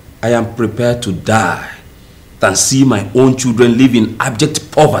 I am prepared to die than see my own children live in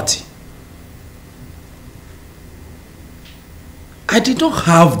abject poverty. I did not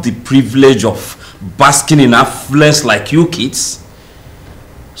have the privilege of basking in affluence like you kids.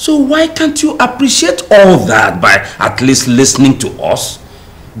 So why can't you appreciate all that by at least listening to us,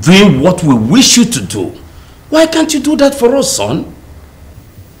 doing what we wish you to do? Why can't you do that for us, son?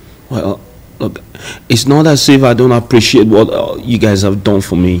 Well, look, it's not as if I don't appreciate what you guys have done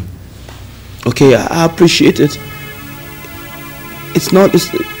for me. Okay, I appreciate it. It's not,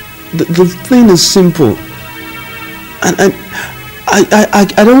 the thing is simple. And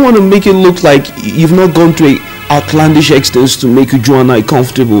I don't want to make it look like you've not gone to outlandish extents to make you and I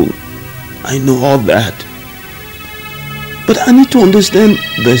comfortable. I know all that. But I need to understand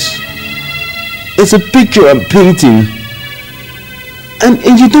this. It's a picture I'm painting.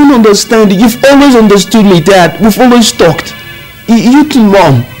 And you don't understand it. You've always understood me, Dad. We've always talked. You too,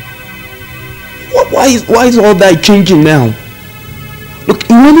 Mom. Why is all that changing now? Look,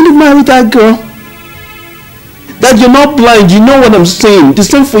 you want to marry that girl? Dad, you're not blind. You know what I'm saying. The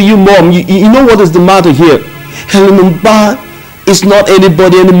same for you, Mom. You know what is the matter here. Helen Mba is not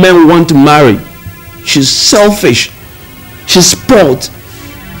anybody any man will want to marry. She's selfish. She's spoiled.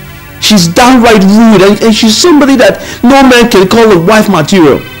 She's downright rude, and she's somebody that no man can call a wife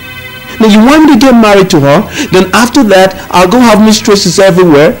material. Now you want me to get married to her, then after that I'll go have mistresses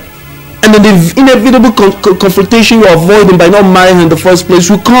everywhere, and then the inevitable confrontation you're avoiding by not marrying her in the first place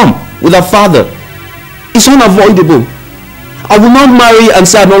will come with her father. It's unavoidable. I will not marry and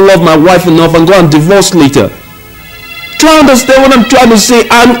say I don't love my wife enough and go and divorce later. Try to understand what I'm trying to say.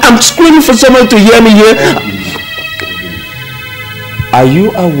 I'm screaming for someone to hear me here. Are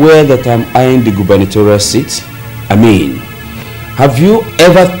you aware that I'm eyeing the gubernatorial seat? I mean, have you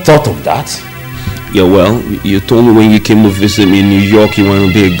ever thought of that? Yeah, well, you told me when you came to visit me in New York you want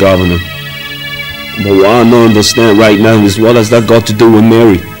to be a governor. But what I don't understand right now is what has that got to do with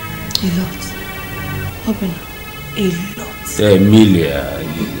Mary? A lot. Obina, a lot. Emilia,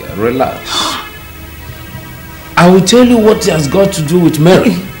 relax. I will tell you what it has got to do with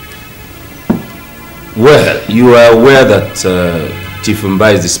Mary. Well, you are aware that Chief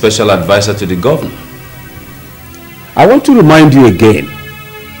Mba is the special advisor to the governor. I want to remind you again,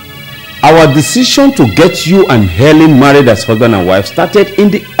 our decision to get you and Helen married as husband and wife started in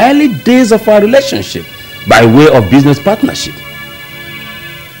the early days of our relationship by way of business partnership.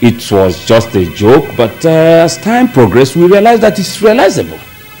 It was just a joke, but as time progressed, we realized that it's realizable.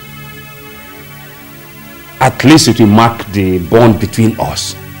 At least it will mark the bond between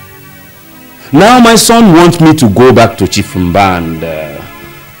us. Now my son wants me to go back to Chief Mba and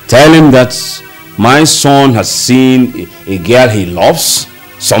tell him that my son has seen a girl he loves,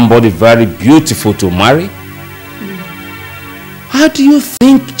 somebody very beautiful to marry. How do you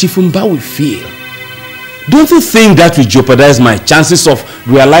think Chief Mba will feel? Don't you think that will jeopardize my chances of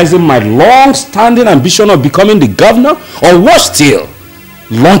realizing my long-standing ambition of becoming the governor? Or worse still,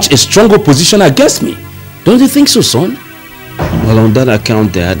 launch a stronger opposition against me? Don't you think so, son? Well, on that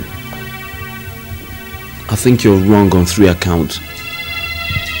account, Dad, I think you're wrong on 3 accounts.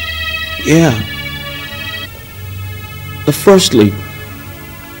 Yeah. Firstly,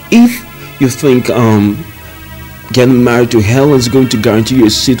 if you think getting married to Helen is going to guarantee you a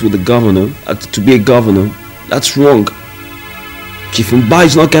seat with the governor, to be a governor, that's wrong. Chief Mba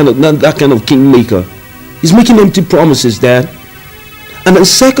is not that kind of kingmaker. He's making empty promises, Dad. And then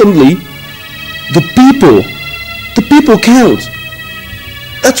secondly, the people count.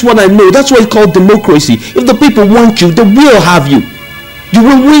 That's what I know. That's what it's called democracy. If the people want you, they will have you. You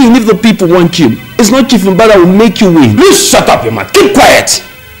will win if the people want you. It's not Chief Mba that will make you win. Please shut up, you man. Keep quiet.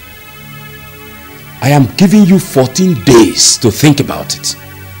 I am giving you 14 days to think about it.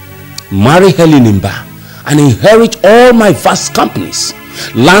 Marry Helen Mba and inherit all my vast companies,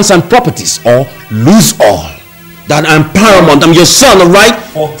 lands and properties, or lose all. That I'm paramount. I'm your son, alright?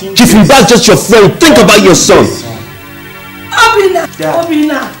 Chief Mba is just your friend. Think about your son.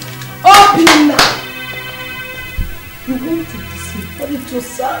 Obina! You want to deceive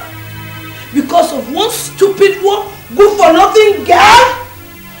yourself because of one stupid, good for nothing girl?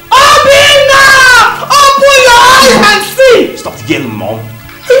 Obina! Open your eyes and see! Stop yelling, Mom.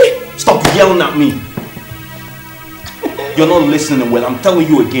 Stop yelling at me. You're not listening well. I'm telling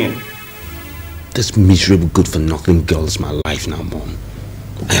you again. This miserable good for nothing girl is my life now, Mom.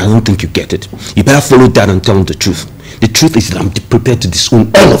 I don't think you get it. You better follow Dad and tell him the truth. The truth is that I'm prepared to disown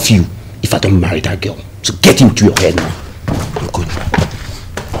all of you if I don't marry that girl. So get into your head now. I'm good.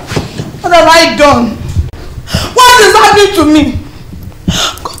 What have I done? What is happening to me?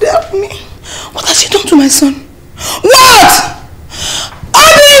 God help me. What has she done to my son? What?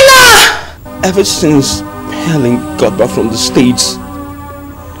 Obina! Ever since Helen got back from the States,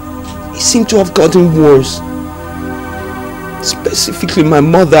 he seemed to have gotten worse. Specifically my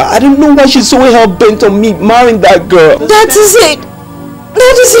mother. I don't know why she's so hell-bent on me marrying that girl. That is it.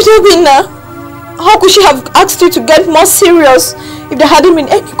 That is it, Obina. How could she have asked you to get more serious if there hadn't been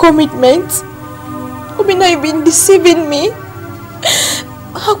any commitment? Obina, you've been deceiving me.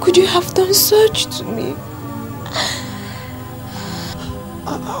 How could you have done such to me?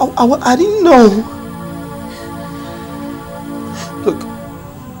 I didn't know. Look,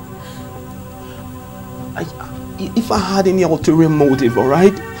 if I had any ulterior motive,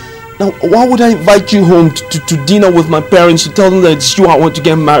 alright? Now, why would I invite you home to dinner with my parents to tell them that it's you I want to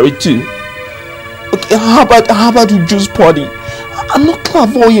get married to? Okay, how about the juice party? I'm not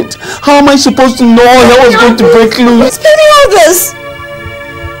clairvoyant. How am I supposed to know hell is going to break loose? Many others.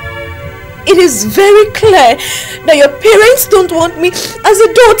 It is very clear that your parents don't want me as a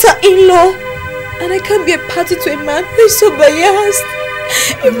daughter-in-law. And I can't be a party to a man who is so biased.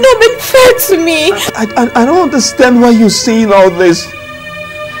 You've not been fair to me. I don't understand why you're saying all this.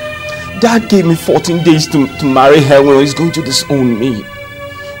 Dad gave me 14 days to marry her when he's going to disown me.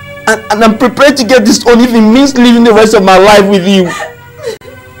 And I'm prepared to get disowned if it means living the rest of my life with you.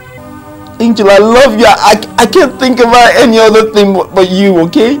 Angel, I love you. I can't think about any other thing but you,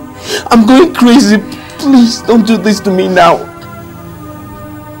 okay? I'm going crazy. Please don't do this to me now.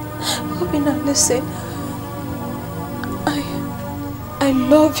 Obina, listen. I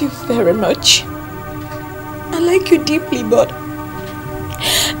love you very much. I like you deeply, but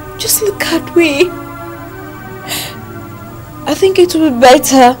just look at me. I think it would be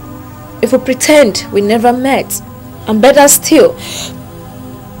better if we pretend we never met. And better still,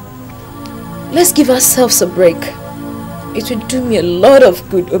 let's give ourselves a break. It will do me a lot of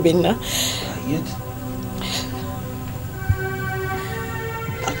good, Obina.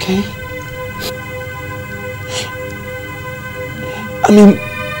 Okay. I mean,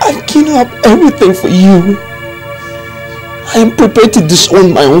 I've given up everything for you. I am prepared to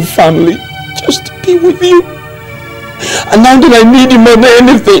disown my own family just to be with you. And now that I need you more than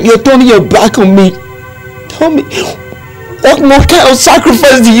anything, you're turning your back on me. Tell me, what more kind of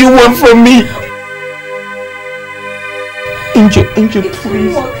sacrifice do you want from me? Angel,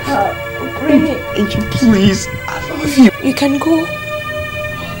 please. Angel, please. I love you. You can go.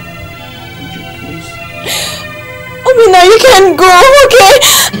 Obina, you can go, okay?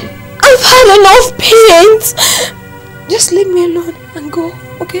 I've had enough pains. Just leave me alone and go,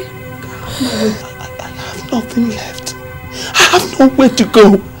 okay? I have nothing left. I have nowhere to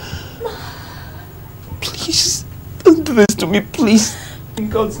go. do this to me, please. In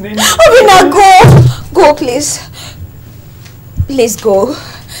God's name. Obinna, go! Go, please. Please go.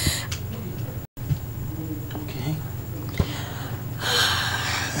 Okay.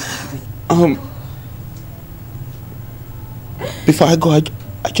 Before I go, I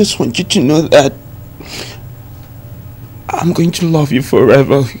just want you to know that I'm going to love you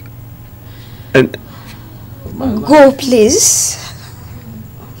forever. And go, please.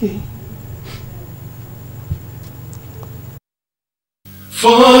 Okay. For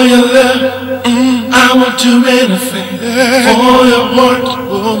your love, I would do anything. For your heart,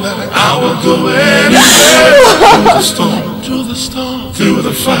 I would go anywhere. Through the storm, through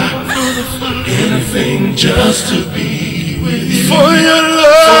the fire, anything just to be with you. For your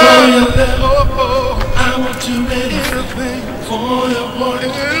love, I would do anything. For your heart,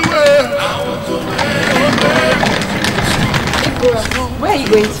 I would go anywhere. Where are you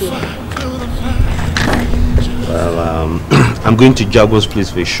going to? Well, I'm going to Jaguar's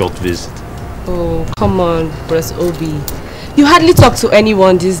place for a short visit. Oh, come on, Bros Obi. You hardly talk to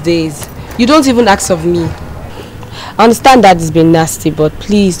anyone these days. You don't even ask of me. I understand that it's been nasty, but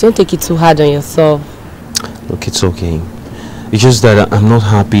please don't take it too hard on yourself. Look, it's okay. It's just that I'm not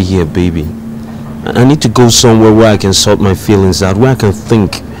happy here, baby. I need to go somewhere where I can sort my feelings out, where I can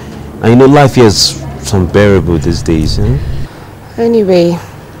think. And you know, life here is unbearable these days. Anyway,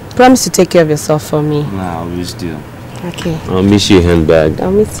 promise to take care of yourself for me. Nah, I always do. Okay. I'll miss your handbag. I'll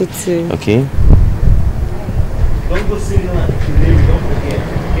miss you too. Okay? Don't go sing that today, don't forget.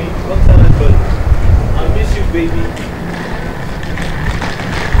 Okay? Don't tell anybody. I'll miss you, baby.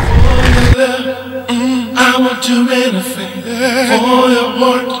 I would do anything. For your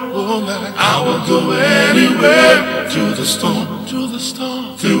heart, I would go anywhere. Through the storm, through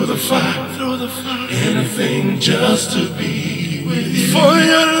the fire, anything just to be with you. For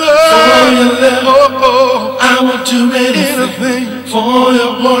your love, I would do anything. For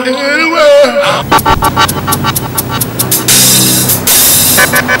your heart,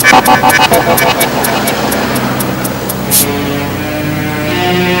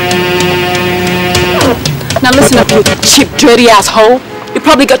 Now listen up, you cheap, dirty asshole. You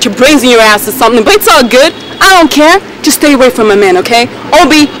probably got your brains in your ass or something, but it's all good. I don't care. Just stay away from my man, okay?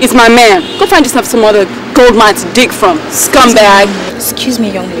 Obi is my man. Go find yourself some other gold mine to dig from, scumbag. Excuse me,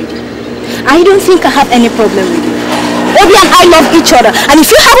 young lady. I don't think I have any problem with you. Obi and I love each other, and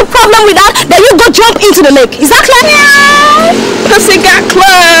if you have a problem with that, then you go jump into the lake. Is that clear? Pussy got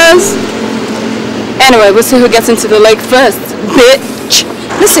claws. Anyway, we'll see who gets into the lake first, bitch.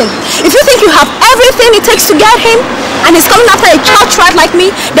 Listen, if you think you have everything it takes to get him, and he's coming after a church rat like me,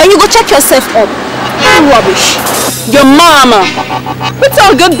 then you go check yourself up. Rubbish. Your mama. It's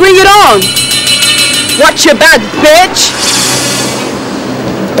all good, bring it on. Watch your back, bitch.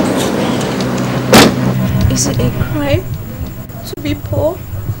 Is it a crime to be poor?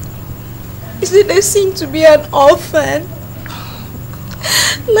 Is it a sin to be an orphan?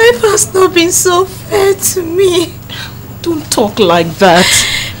 Life has not been so fair to me. Don't talk like that.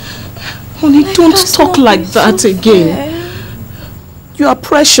 Honey, don't talk like that again. You are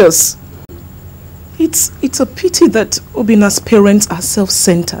precious. It's a pity that Obinna's parents are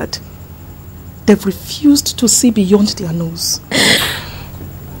self-centered. They've refused to see beyond their nose.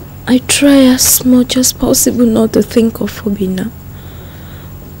 I try as much as possible not to think of Obinna.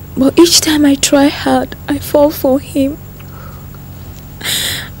 But each time I try hard, I fall for him.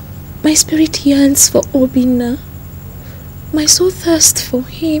 My spirit yearns for Obinna. My soul thirsts for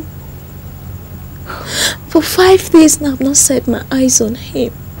him. For 5 days now, I've not set my eyes on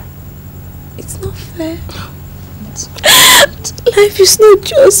him. It's not fair. Life is not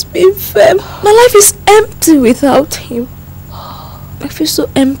just being fair. My life is empty without him. I feel so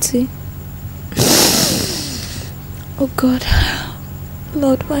empty. Oh God.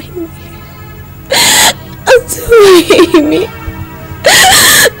 Lord, why me? Why me?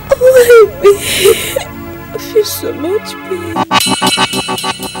 Why me? I feel so much pain.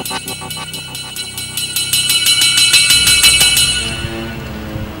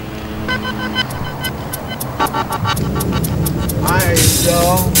 Hi,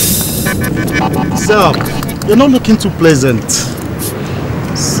 y'all. So, you're not looking too pleasant.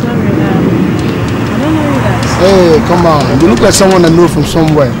 Sorry, I don't know you guys. Hey, come on. You look like someone I know from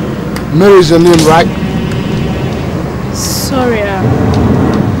somewhere. Mary is your name, right? Sorry,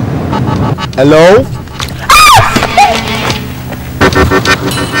 Hello?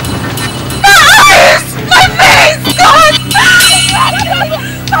 My face! God!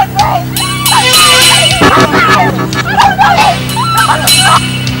 My face!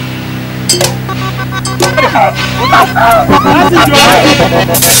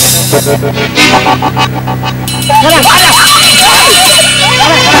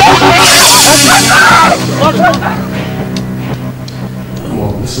 Come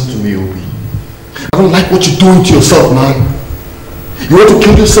on, listen to me, Obi. I don't like what you're doing to yourself, man. You want to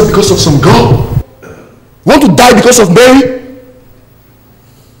kill yourself because of some girl? You want to die because of Mary?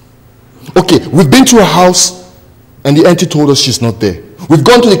 Okay, we've been to her house and the auntie told us she's not there. We've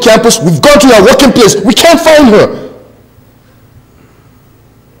gone to the campus, we've gone to her working place. We can't find her.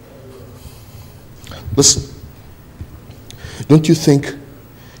 Listen, don't you think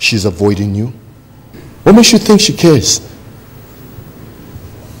she's avoiding you? What makes you think she cares?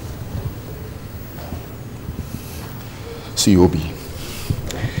 See, Obi,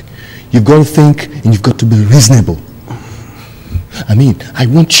 you've got to think and you've got to be reasonable. I mean, I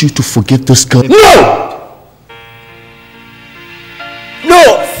want you to forget this girl. No!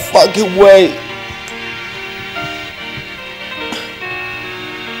 No fucking way.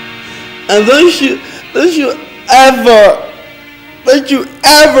 And don't you ever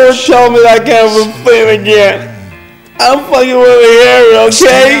tell me that kind of a thing again. I'm fucking with the hair,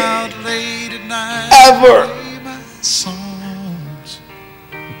 okay? Ever.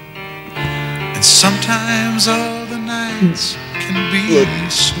 And sometimes all the nights can be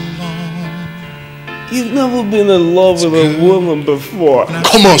so long. You've never been in love with a woman before.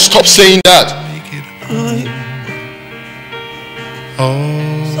 Come on, stop saying that.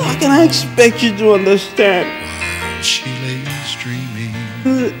 So how can I expect you to understand? She lays dreaming.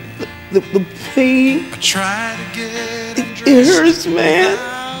 The pain. I try to get it hurts, man.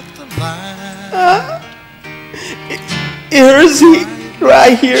 It hurts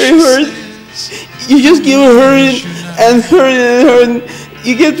right here. It hurts. You just keep hurting and hurting and hurting.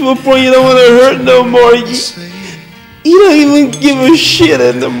 You get to a point you don't want to hurt no more. You don't even give a shit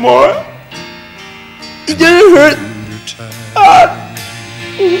anymore. You just hurt.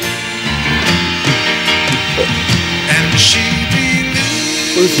 And she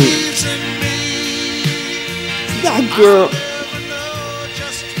believes in me. That girl.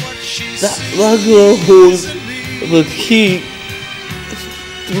 That girl holds the key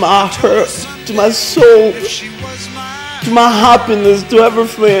to my heart, to my soul, to my happiness, to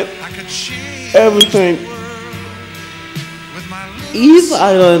everything. Everything. If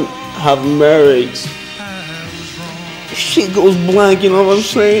I don't have marriage, shit goes blank, you know what I'm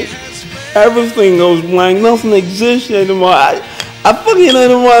saying? Everything goes blank, nothing exists anymore. I fucking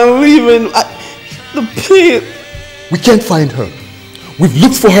don't want to leave and the pain. We can't find her. We've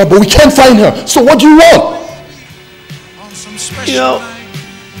looked for her, but we can't find her. So what do you want? You know,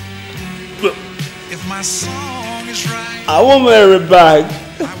 if my song is right, I want Mary back.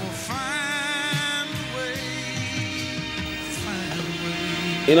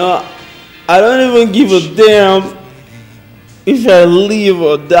 You know, I don't even give a damn if I live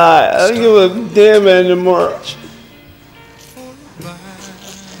or die. I don't give a damn anymore.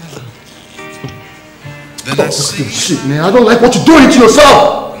 Oh, shit, man. I don't like what you're doing to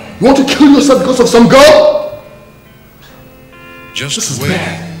yourself. You want to kill yourself because of some girl? Just this is wait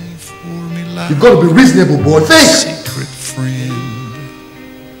bad. For me like You've got to be reasonable, boy. Think. Secret friend.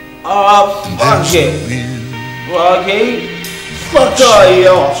 Oh, fuck it. Fuck it. Fuck all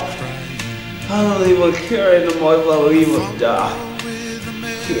y'all. I don't even care anymore if I leave or die.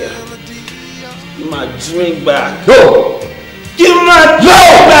 Here. Give my drink back. No! Give my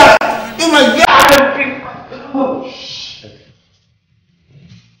drink back! Give my goddamn drink back! Oh, shit.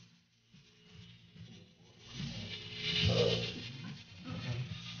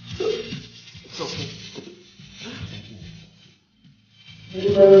 It's okay.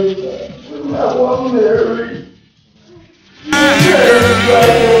 I want Mary. I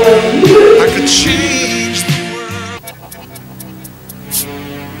could change the world.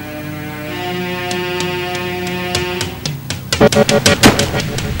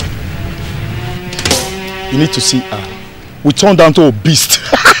 You need to see her. We turned down to a beast.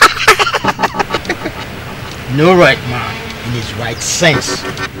 No right man in his right sense.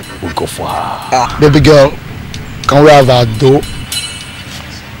 We'll go for her. Baby girl, can we have our dough?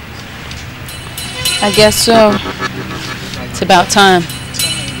 I guess so. It's about time.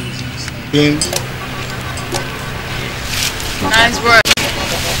 Nice work.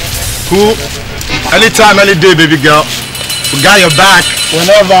 Cool. Anytime, any day, baby girl. We got your back.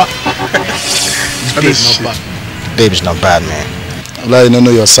 Whenever. Babe's not bad. Babe's not bad, man. Allah, you don't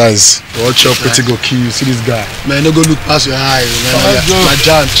know your size. Watch your pretty go kill you. See this guy. Man, don't go look past your eyes. Man, my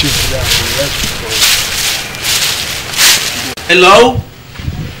John chief. Hello?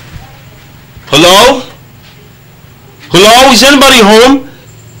 Hello? Hello? Is anybody home?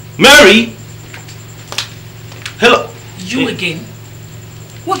 Mary? You again?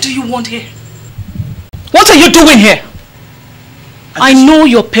 What do you want here? What are you doing here? I know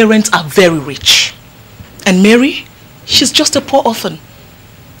your parents are very rich. And Mary, she's just a poor orphan.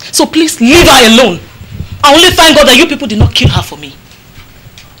 So please leave her alone. I only thank God that you people did not kill her for me.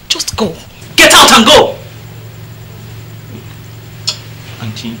 Just go. Get out and go.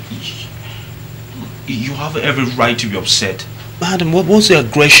 Auntie, you have every right to be upset. Madam, what was the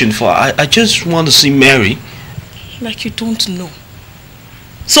aggression for? I just want to see Mary. Like you don't know.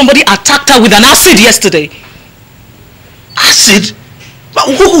 Somebody attacked her with an acid yesterday. Acid? But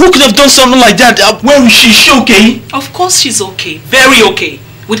who could have done something like that? Where is she? Is she okay? Of course she's okay. Very okay.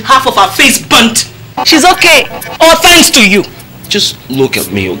 With half of her face burnt. She's okay. All thanks to you. Just look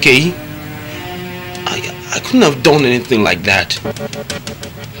at me, okay? I couldn't have done anything like that.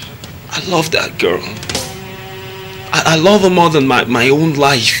 I love that girl. I love her more than my own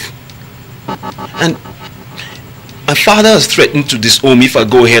life. And my father has threatened to disown me if I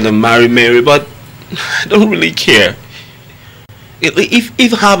go ahead and marry Mary, but I don't really care.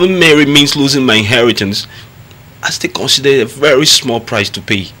 If having Mary means losing my inheritance, I still consider it a very small price to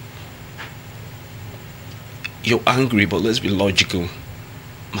pay. You're angry, but let's be logical.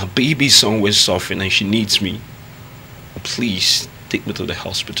 My baby is somewhere suffering and she needs me. Please, take me to the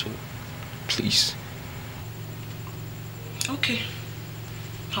hospital. Please. Okay.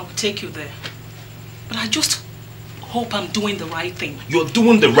 I will take you there. But I just hope I'm doing the right thing. You're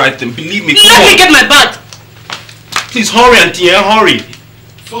doing the right thing, believe me. Let me get my bag! Please hurry, Auntie, hurry.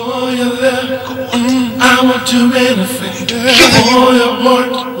 For your love, I would do anything. For your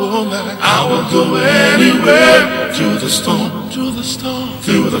heart, I would go anywhere. Through the storm,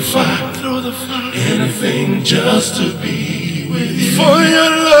 through the fire, anything just to be with you. For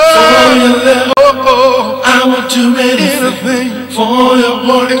your love, I would do anything. For your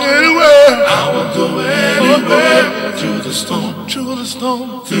heart, I would go anywhere. Through the storm,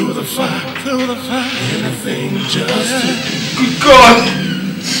 through the fire, anything just to be. Good God!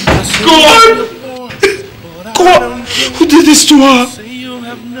 God! Who did this to her?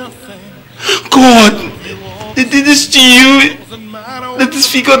 God! They did this to you? They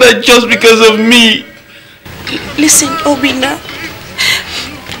disfigured her just because of me? Listen, Obina.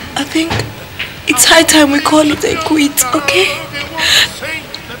 I think it's high time we call it a quit, okay?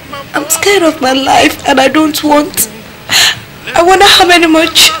 I'm scared of my life and I don't want... I wonder how many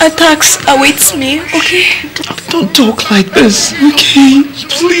much attacks awaits me, okay? Don't talk like this, okay?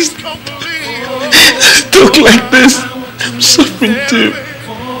 Please. Talk like this. I'm suffering too.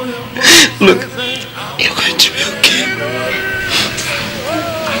 Look, you're going to be okay.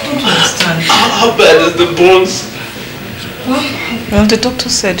 I don't understand. How bad is the bones? Well, the doctor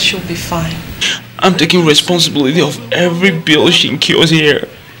said she'll be fine. I'm taking responsibility of every bill she incurs here.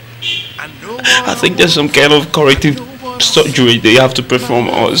 I think there's some kind of corrective surgery they have to perform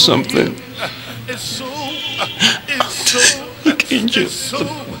or something. Look, Angel,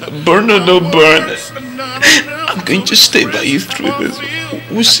 burn or no burn, I'm going to stay by you through this.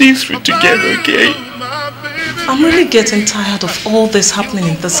 We'll see you through together, okay? I'm really getting tired of all this happening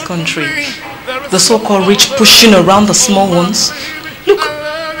in this country. The so-called rich pushing around the small ones. Look,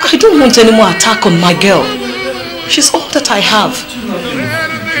 I don't want any more attack on my girl. She's all that I have.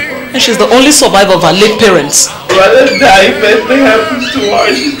 And she's the only survivor of her late parents. Rather die if anything happens to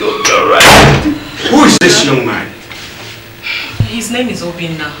her, she's going to be alright. Who is this young man? His name is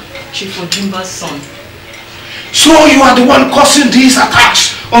Obina, Chief Ojimba's son. So you are the one causing these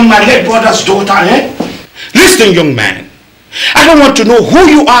attacks on my late brother's daughter, eh? Listen, young man. I don't want to know who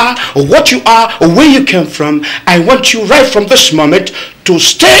you are, or what you are, or where you came from. I want you right from this moment to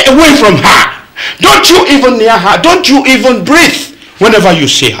stay away from her. Don't you even near her. Don't you even breathe whenever you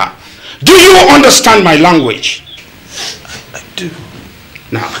see her. Do you understand my language? I do.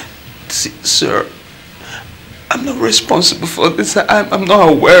 Now, see, sir, I'm not responsible for this. I'm not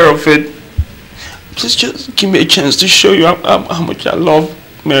aware of it. Please just give me a chance to show you how much I love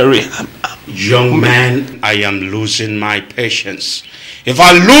Mary. Young man, I am losing my patience. If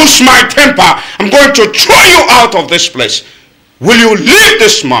I lose my temper, I'm going to throw you out of this place. Will you leave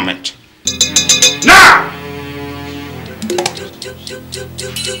this moment? Now!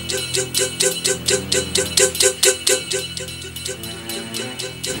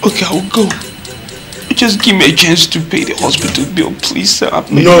 Okay, I'll go. Just give me a chance to pay the hospital bill, please, sir.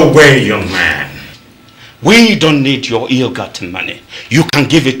 No way, young man. We don't need your ill-gotten money. You can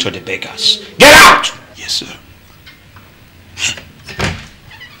give it to the beggars. Get out! Yes, sir.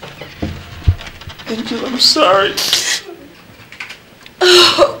 Angel, I'm sorry.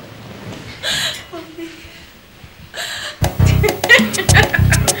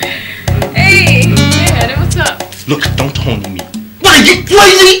 Hey, what's up? Look, don't horny me. What, are you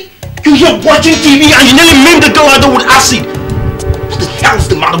crazy? You're here watching TV and you nearly maimed the girl I know with acid. What the hell's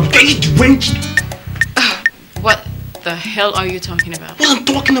the matter with you? Are you deranged? What the hell are you talking about? What I'm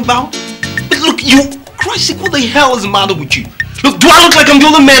talking about? Look, you... Christ, what the hell is the matter with you? Look, do I look like I'm the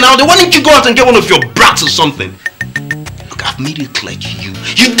only man out there? Why don't you go out and get one of your brats or something? Look, I've made it clear to you.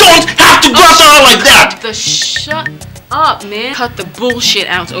 You don't have to go out like that! Shut up, man. Cut the bullshit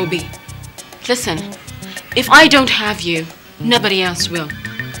out, Obi. Listen, if I don't have you, nobody else will.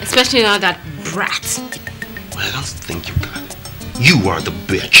 Especially now that brat. Well, I don't think you got it. You are the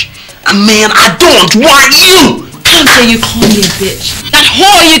bitch. And man, I don't want you! Can't say you call me a bitch. That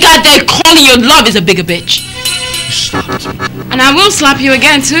whore you got there calling your love is a bigger bitch. You slapped me. And I will slap you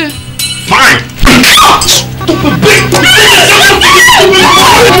again too. Fine. Stupid bitch!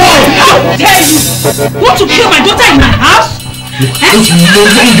 How dare you! Want to kill my daughter in my house? Look, I don't know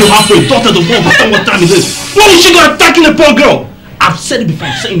when you have a daughter the world, but what time is this? Why is she gonna attacking a poor girl? I've said it before,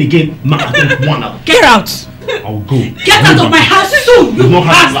 I'm saying it again, man, I don't want her. Get out! I'll go. Get out of my house soon, you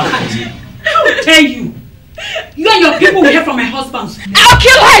bastard! How dare you! You and your people will hear from my husband. I'll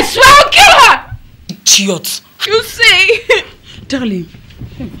kill her, I swear I'll kill her! Idiot! You see? Darling,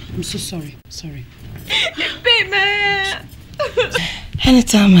 I'm so sorry. Sorry. Baby!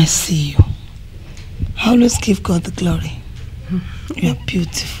 Anytime I see you, I always give God the glory. You are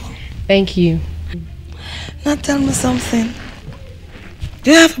beautiful. Thank you. Now tell me something.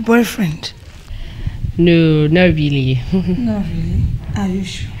 Do you have a boyfriend? No, not really. Not really. Are you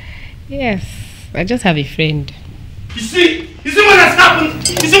sure? Yes, I just have a friend. You see what has happened?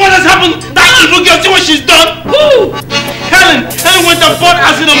 You see what has happened? That evil girl, see what she's done? Who? Helen went and bought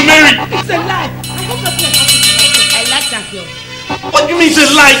acid on Mary. It's a lie. I hope that's not happening. I like that girl. What do you mean it's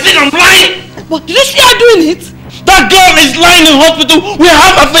a lie? You think I'm lying? What? Did you see her doing it? That girl is lying in hospital. We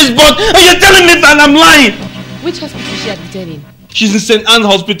have her face burnt, and you're telling me that I'm lying. Which hospital is she admitted in? She's in St. Anne's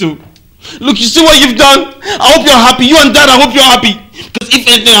Hospital. Look, you see what you've done? I hope you're happy. You and Dad, I hope you're happy. Because if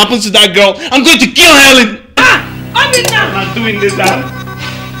anything happens to that girl, I'm going to kill Helen. I'm not doing this, Dad.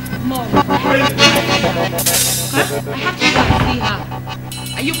 Mom, I have to go and see her.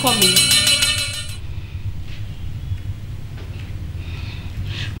 Are you coming?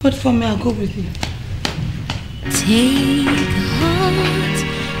 But for me, I'll go with you. Take heart,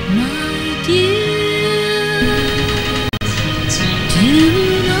 my dear. Do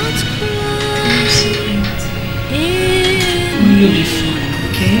not cry. You'll be fine,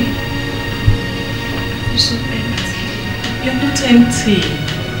 okay? You're so empty. You're not empty.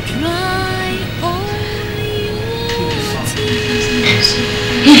 Dry all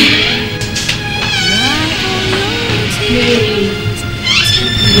You'll be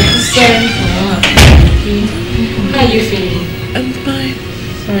Sorry for what? How are you feeling? I'm fine.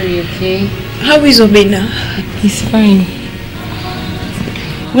 Sorry, okay? How is Obina? He's fine.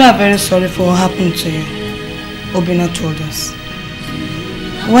 We are very sorry for what happened to you. Obina told us.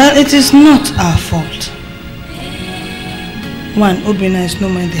 Well, it is not our fault. One, Obina is no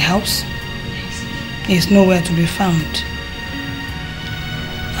more in the house. He is nowhere to be found.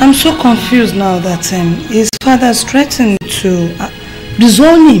 I'm so confused now that his father is threatening to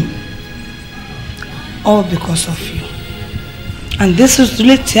disown him. All because of you. And this is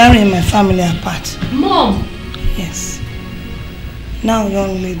really tearing my family apart. Mom! Yes. Now,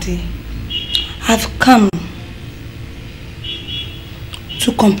 young lady, I've come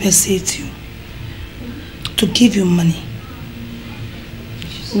to compensate you, to give you money.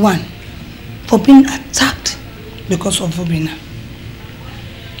 One, for being attacked because of Obina.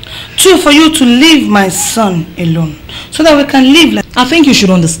 Two, for you to leave my son alone, so that we can live like... I think you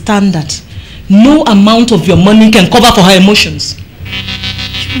should understand that no amount of your money can cover for her emotions.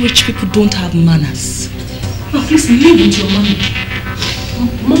 You rich people don't have manners. Now please live with your money.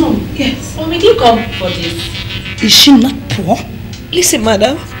 Mom, yes. Why did you come for this? Is she not poor? Listen,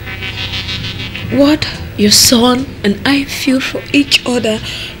 madam. What your son and I feel for each other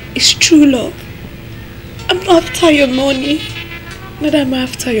is true love. I'm not after your money, but I'm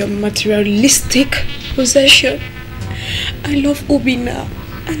after your materialistic possession. I love Obina,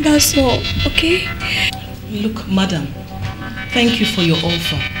 and that's all, okay? Look, madam, thank you for your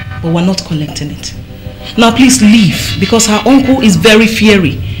offer, but we're not collecting it. Now please leave, because her uncle is very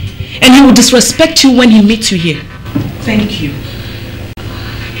fiery, and he will disrespect you when he meets you here. Thank you.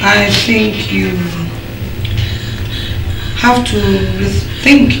 I think you have to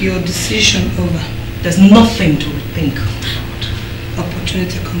rethink your decision over. There's nothing to rethink.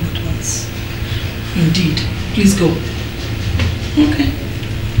 Opportunity comes at once. Indeed. Please go. Okay.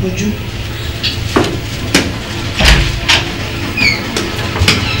 Would you?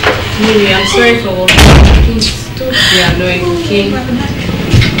 Lily, I'm sorry for what. Please Don't be annoying, okay?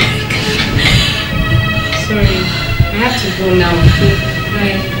 Sorry, I have to go now, okay?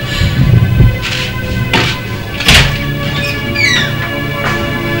 Bye.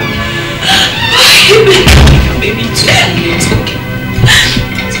 Baby, it's okay. It's okay.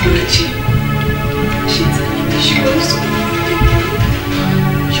 It's okay. She's telling me she wants to.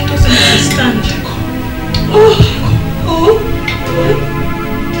 She doesn't understand. Oh.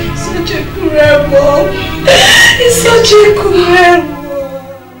 Such a cruel mom. It's such a cruel mom.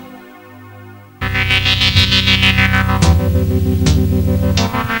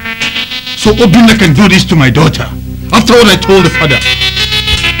 So Obinna can do this to my daughter. After what I told the father.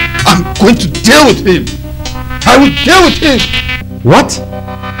 I'm going to deal with him. I will deal with him. What?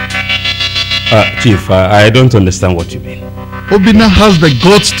 Chief, I don't understand what you mean. Obinna has the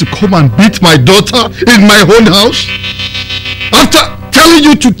guts to come and beat my daughter in my own house? After telling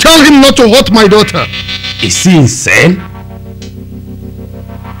you to tell him not to hurt my daughter. Is he insane?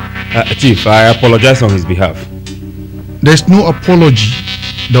 Chief, I apologize on his behalf. There's no apology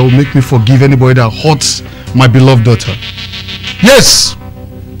that will make me forgive anybody that hurts my beloved daughter. Yes!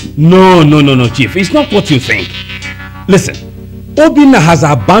 No, Chief. It's not what you think. Listen, Obinna has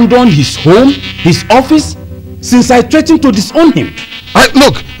abandoned his home, his office, since I threatened to disown him.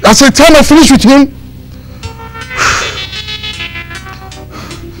 Look, as I time I finish with him,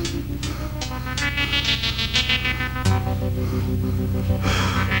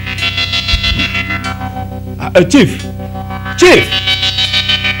 Chief!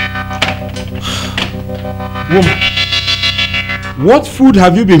 Woman, what food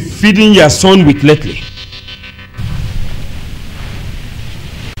have you been feeding your son with lately?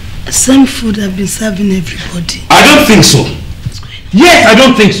 Same food I've been serving everybody. I don't think so. Yes, I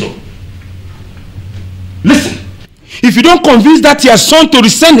don't think so. Listen, if you don't convince that your son to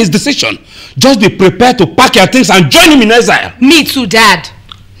rescind his decision, just be prepared to pack your things and join him in exile. Me too, Dad.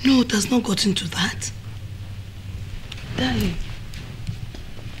 No, it has not gotten to that. Darling,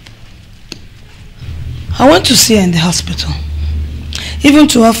 I went to see her in the hospital, even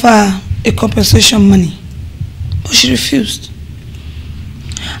to offer her a compensation money, but she refused.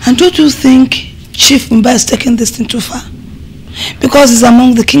 And don't you think Chief Mba is taking this thing too far? Because he's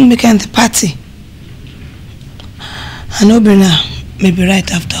among the kingmaker in the party. And Obinna may be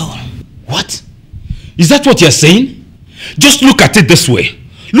right after all. What? Is that what you're saying? Just look at it this way.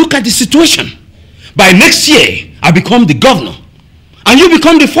 Look at the situation. By next year, I become the governor. And you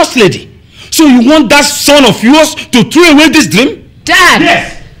become the first lady. So you want that son of yours to throw away this dream? Dad!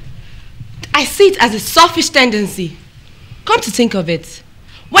 Yes! I see it as a selfish tendency. Come to think of it.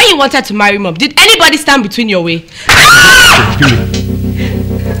 When you wanted to marry Mom, did anybody stand between your way?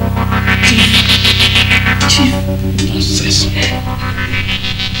 Chief. Nonsense.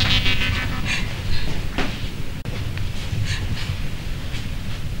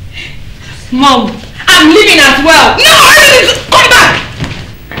 Mom, I'm leaving as well. No, come back!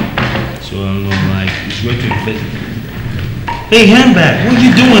 So I'm like, it's going to visit. Hey, handbag, what are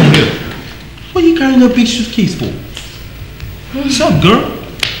you doing here? What are you carrying a big suitcase for? What's up, girl?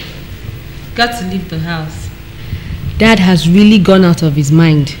 Got to leave the house. Dad has really gone out of his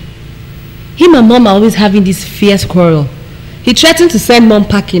mind. Him and Mom are always having this fierce quarrel. He threatened to send Mom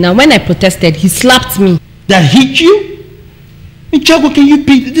packing, and when I protested, he slapped me. That hit you? Hey, Chago, can you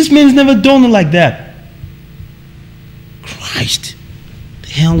beat? This man's never done it like that. Christ. The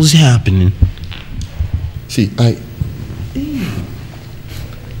hell is happening? See, I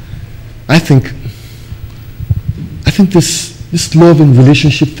think this love and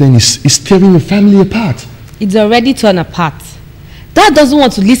relationship thing is tearing your family apart. It's already torn apart. Dad doesn't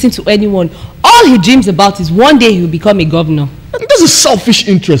want to listen to anyone. All he dreams about is one day he'll become a governor. And that's a selfish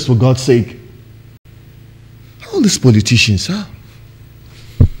interest, for God's sake. All these politicians, huh?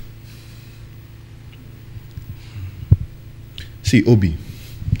 See, Obi,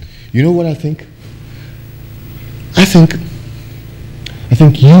 you know what I think? I think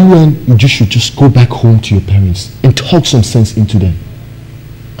you and Uju should just go back home to your parents and talk some sense into them.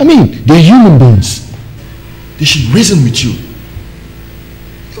 I mean, they're human beings. They should reason with you.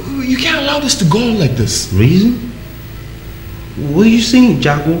 You can't allow this to go on like this. Reason? What are you saying,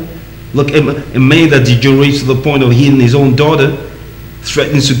 Jago? Look, a man that degenerates to the point of hitting his own daughter,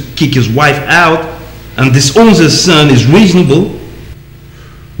 threatens to kick his wife out, and disowns his son is reasonable.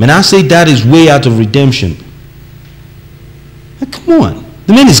 Man, I say that is way out of redemption. Now, come on.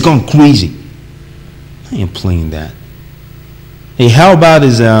 The man has gone crazy. I ain't playing that. Hey, how about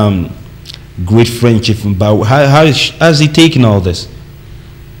his great friendship? How's he taking all this?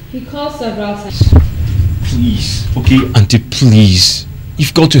 He called several times. Please, okay, Auntie, please.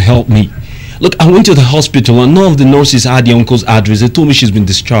 You've got to help me. Look, I went to the hospital and none of the nurses had the uncle's address. They told me she's been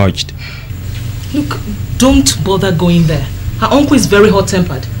discharged. Look, don't bother going there. Her uncle is very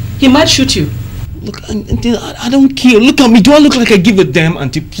hot-tempered. He might shoot you. Look, I don't care. Look at me. Do I look like I give a damn,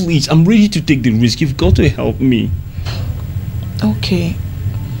 auntie? Please, I'm ready to take the risk. You've got to help me. Okay.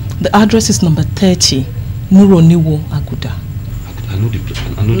 The address is number 30, Nuroniwo Aguda. I know the place.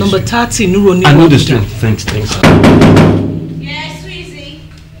 Number 30, Nuroniwo Aguda. I know the street. Thanks. Yes, Sweezy.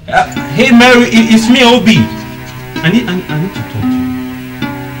 Hey, Mary, it's me, Obi. I need to talk to you.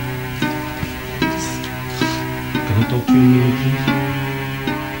 Can I talk to you a minute,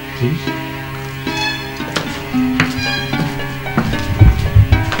 please?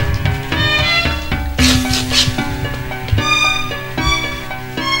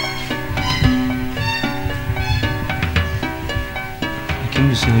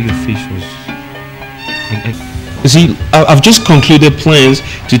 I see how your face was. You see, I've just concluded plans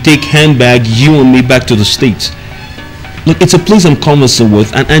to take handbag you and me back to the States. Look, it's a place I'm conversant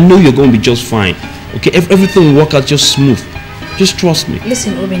with, and I know you're going to be just fine. Okay, everything will work out just smooth. Just trust me.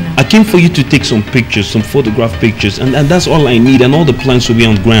 Listen, Obina. I came for you to take some pictures, some photograph pictures, and that's all I need, and all the plans will be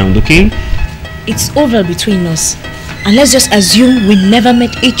on ground, okay? It's over between us. And let's just assume we never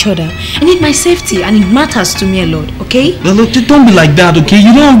met each other. I need my safety, and it matters to me a lot, okay? Now, look, don't be like that, okay?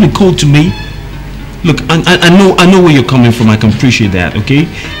 You don't have to be cold to me. Look, I know where you're coming from. I can appreciate that, okay?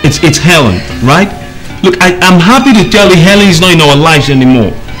 It's Helen, right? Look, I'm happy to tell you Helen is not in our lives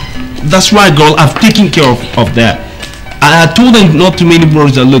anymore. That's right, girl. I've taken care of that. I told them not too many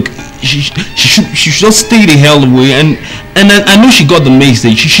brothers that, look, she should just stay the hell away. And I know she got the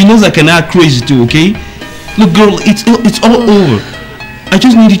message. She knows I can act crazy too, okay? Look, girl, it's all over. I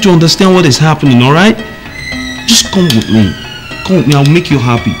just need you to understand what is happening, alright? Just come with me. Come with me, I'll make you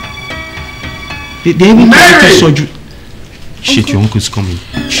happy. They haven't done surgery. Shit, your uncle's coming.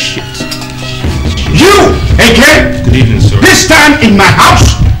 Shit. You, Iyke! Good evening, sir. This time in my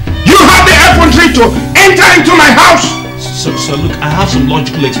house, you have the effrontery to enter into my house! So look, I have some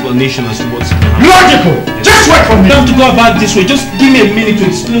logical explanation as to what's happening. Logical? Just wait for me. You have to go about this way. Just give me a minute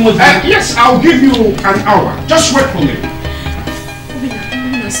to explain what's happening. Yes, I'll give you an hour. Just wait for me.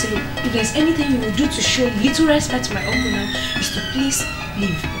 Obina, if there's anything you will do to show little respect to my uncle now, is to please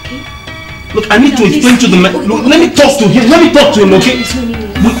leave, okay? Look, I need to explain to the man. Look, let me talk to him. Let me talk to him, okay?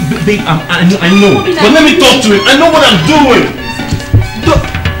 Babe, I know. But let me talk to him. I know what I'm doing.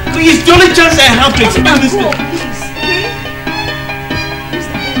 It's the only chance I have to explain this thing.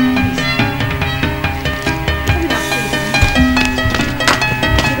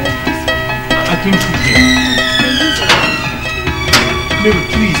 Mary,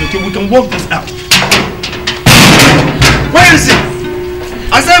 please, okay, we can work this out. Where is it?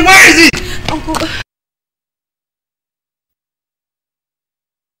 I said, where is it? Uncle.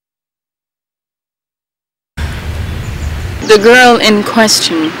 The girl in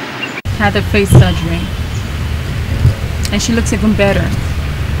question had her face surgery, and she looks even better.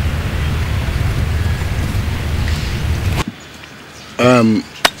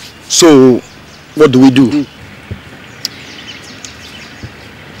 So what do we do?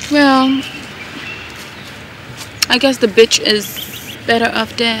 Well, I guess the bitch is better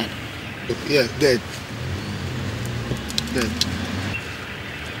off dead. Yeah, dead.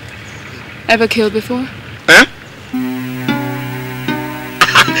 Ever killed before? Huh?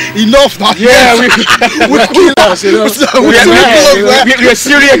 Enough now. Yeah, we're killers, you know. We're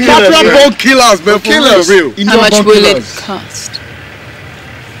serial killers. Natural killers, man. Killers. Real. How much will it cost?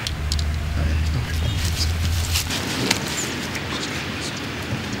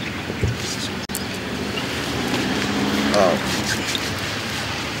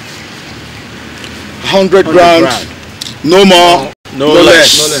 $100 grand. No more. No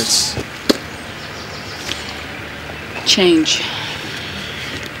less. Change.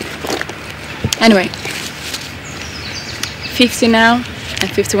 Anyway, 50 now and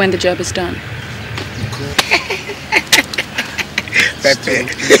 50 when the job is done.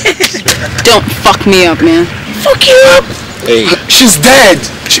 Don't fuck me up, man. Fuck you up? Hey, she's dead.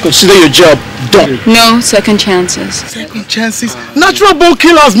 Consider your job done. No second chances. Second chances? Natural born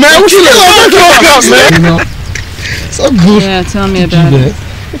killers, man. We kill natural killers, man. So good. Yeah, tell me about it.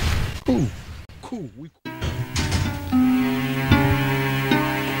 Cool.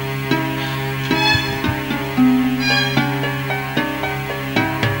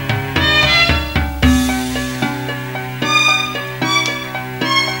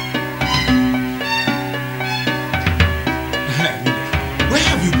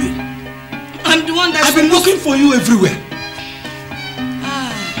 I've been looking for you everywhere.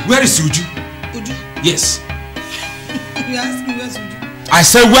 Where is Uju? Uju? Yes. You ask me where's Uju? I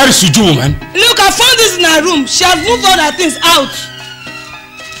said, where is Uju, woman? Look, I found this in her room. She has moved all her things out.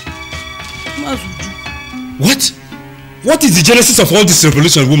 What? What is the genesis of all this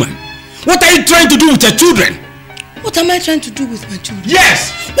revolution, woman? What are you trying to do with your children? What am I trying to do with my children?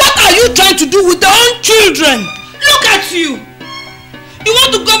 Yes! What are you trying to do with their own children? Look at you! You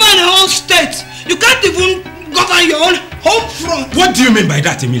want to govern a whole state. You can't even govern your own home front. What do you mean by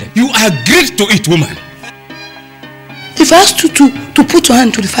that, Emilia? You agreed to it, woman. If I asked you to put your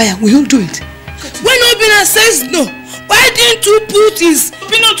hand to the fire, will you do it? When Obina says no, why didn't you put his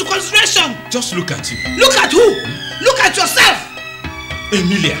opinion to consideration? Just look at you. Look at who? Look at yourself.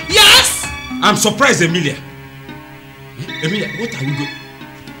 Emilia. Yes? I'm surprised, Emilia. Emilia, what are we going?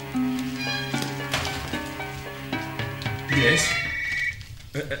 Yes?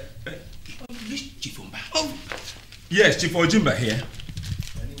 Yes, Chief Ojimba here.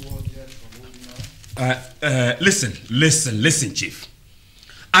 Listen, Chief.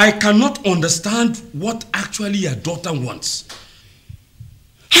 I cannot understand what actually your daughter wants.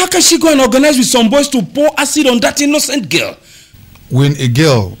 How can she go and organize with some boys to pour acid on that innocent girl? When a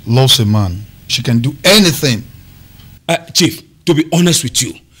girl loves a man, she can do anything. Chief, to be honest with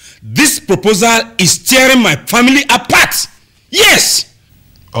you, this proposal is tearing my family apart. Yes!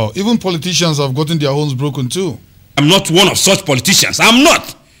 Oh, even politicians have gotten their homes broken too. I'm not one of such politicians. I'm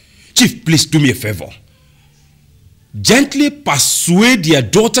not. Chief, please do me a favor. Gently persuade your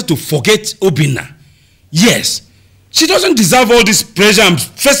daughter to forget Obinna. Yes. She doesn't deserve all this pressure I'm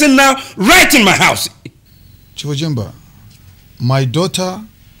facing now right in my house. Chief Ojimba, my daughter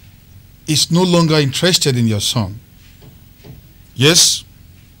is no longer interested in your son. Yes?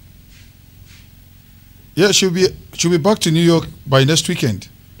 Yeah, she'll be back to New York by next weekend.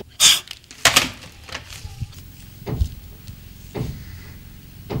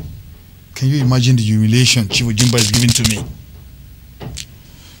 Can you imagine the humiliation Chief Ojimba is giving to me?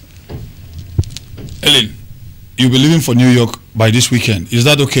 Ellen, you'll be leaving for New York by this weekend. Is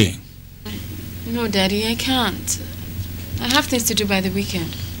that okay? No, Daddy, I can't. I have things to do by the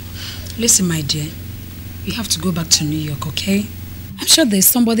weekend. Listen, my dear, you have to go back to New York, okay? I'm sure there's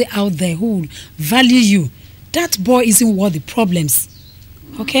somebody out there who will value you. That boy isn't worth the problems,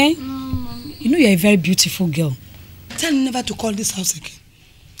 okay? You know you're a very beautiful girl. Tell him never to call this house again.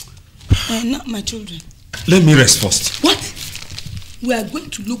 Not my children. Let me rest first. What? We are going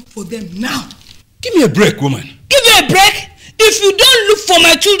to look for them now. Give me a break, woman. Give me a break? If you don't look for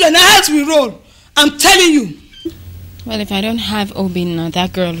my children, our heads will roll. I'm telling you. Well, if I don't have Obinna,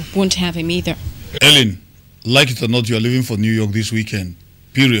 that girl won't have him either. Ellen, like it or not, you are leaving for New York this weekend.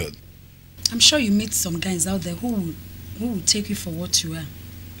 Period. I'm sure you meet some guys out there who will take you for what you are.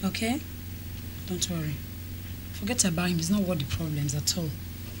 Okay? Don't worry. Forget about him. He's not worth the problems at all.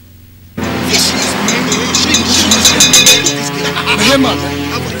 Emma,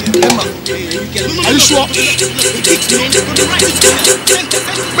 are you sure?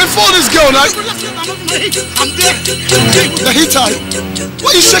 Before this girl, right? I'm there. The heater.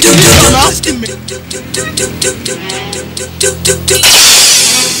 Why are you shaking heater now?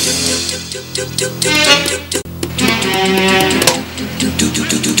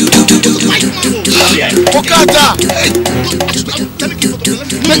 Okada!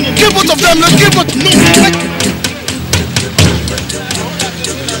 Give both of them, let's give both.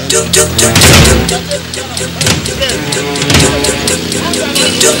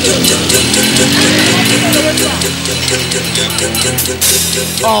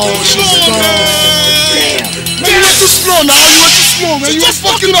 Oh, she's gone. Man, you were too slow now. You were too slow, man. You were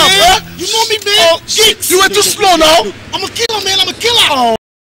fucking up, man. You know me, man. Oh, you were too slow now. I'm a killer, man. I'm a killer. Oh.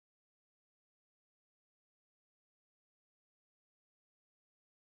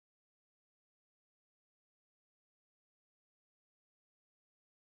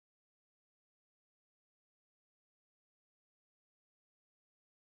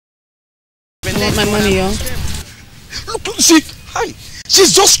 I want my money, yo. Look, hi.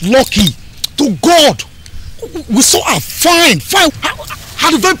 She's just lucky. To God. We saw her fine.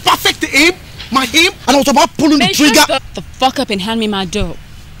 Had a very perfect aim. My aim. And I was about pulling the trigger. Shut the fuck up and hand me my dough.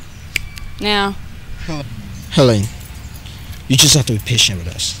 Now. Helen, you just have to be patient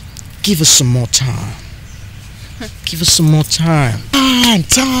with us. Give us some more time. Give us some more time.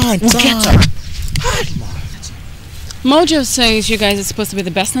 Time. We'll get her. Mojo says you guys are supposed to be the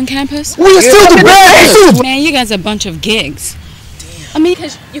best on campus. We are still the best! Man, you guys are a bunch of gigs. I mean,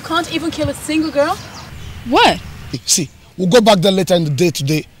 because you can't even kill a single girl? What? See, we'll go back there later in the day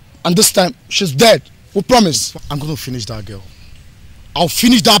today. And this time, she's dead. We promise. I'm going to finish that girl. I'll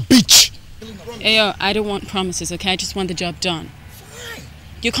finish that bitch. Hey, yo, I don't want promises, okay? I just want the job done. Fine.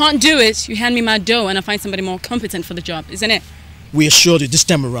 You can't do it. You hand me my dough and I find somebody more competent for the job, isn't it? We assured you this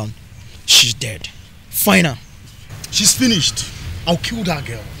time around, she's dead. Final. She's finished. I'll kill that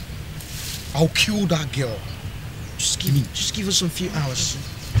girl. I'll kill that girl. Just give us some few hours.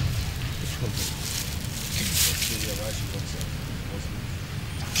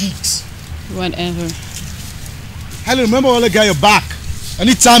 Geeks. Whatever. Hello, remember all the guy you're back.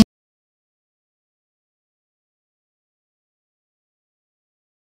 Anytime.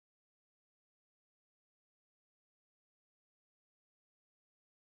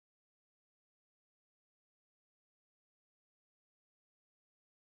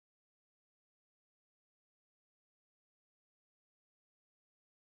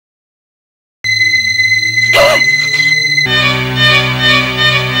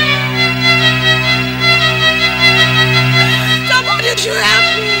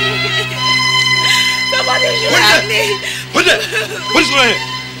 What is going on?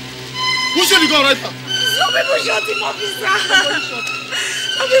 Who said you go right now? Some people shot him, officer.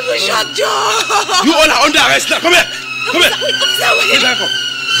 Some people shot Joe. You all are under arrest now. Come here. Come here. Officer, wait. Come here.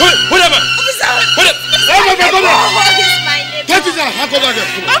 What happened? Officer, what happened? Come on. He's my neighbor. What is that? How come back here?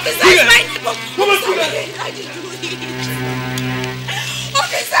 Officer, it's my neighbor. Come on, come here.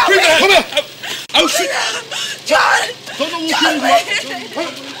 Officer, wait. Come here. I'll shoot. John. Don't know who John, killed wait.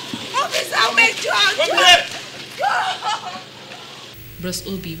 Officer, wait, John. Come here. Bros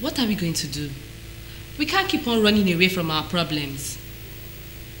Obi, what are we going to do? We can't keep on running away from our problems.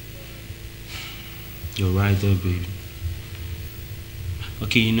 You're right there, baby.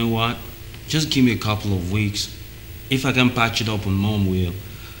 Okay, you know what? Just give me a couple of weeks. If I can patch it up on Mom will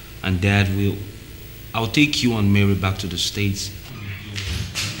and Dad will, I'll take you and Mary back to the States.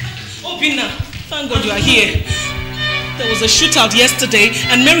 Obina, thank God you are here. There was a shootout yesterday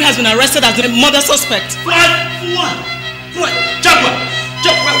and Mary has been arrested as the murder suspect. What? Jaguar!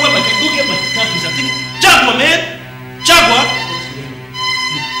 Where go get my car, please. I think Jaguar, man! Jaguar!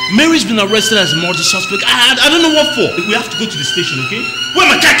 Mary's been arrested as a murder suspect. I don't know what for. We have to go to the station, okay? Where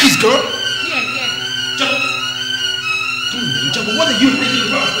my car keys, girl? Yeah. Jaguar! Come on, Jaguar, what are you thinking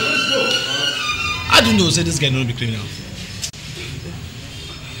about? Let's go. I don't know, say this guy don't be criminal.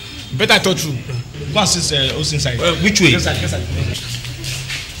 Better I thought through. Go and see us inside. Which way? Inside.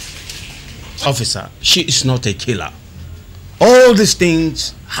 Officer, she is not a killer. All these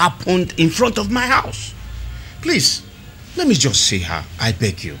things happened in front of my house. Please, let me just see her. I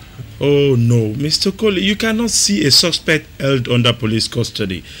beg you. Oh no, Mr. Coley, you cannot see a suspect held under police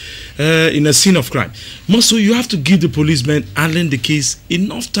custody in a scene of crime. Also, you have to give the policeman handling the case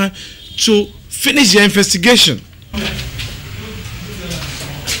enough time to finish their investigation.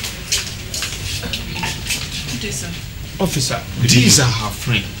 Officer, these are her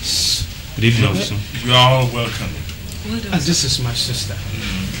friends. Good evening, officer. You are all welcome. Well done, And this is my sister.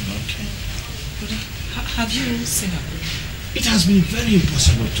 Okay. Have you seen her? It has been very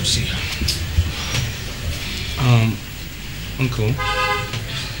impossible to see her. Uncle.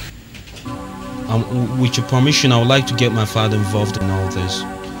 With your permission, I would like to get my father involved in all this.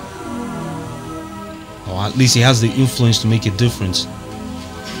 Or at least he has the influence to make a difference.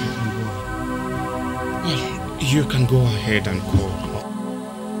 Well, you can go ahead and call.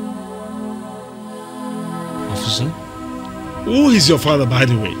 Officer? Who is your father, by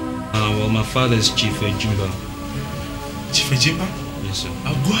the way? Well, my father is Chief Ejimba. Chief Ejimba? Yes, sir.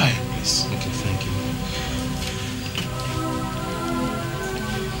 I'll go ahead, please. Okay, thank you.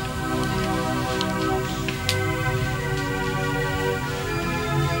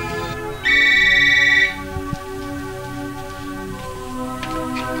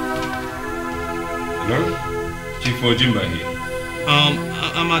 Hello? Chief Ejimba here.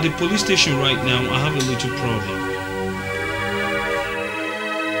 I'm at the police station right now. I have a little problem.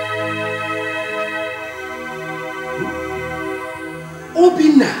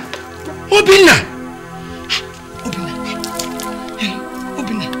 Obina!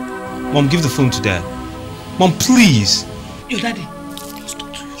 Mom, give the phone to Dad. Mom, please. Your daddy.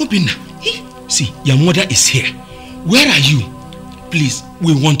 Obina. See, your mother is here. Where are you? Please,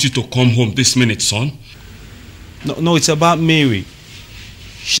 we want you to come home this minute, son. No, it's about Mary.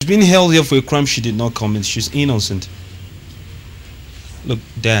 She's been held here for a crime she did not commit. She's innocent. Look,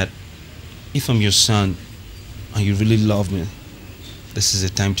 Dad, if I'm your son and you really love me, this is the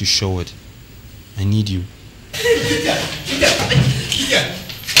time to show it. I need you.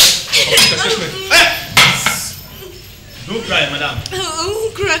 Don't cry, madam. I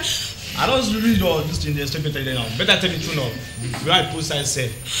won't cry. I don't read all this in the statement now. Better tell me true now. Where I post I say.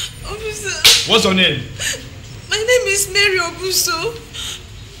 Officer. What's your name? My name is Mary Obuso.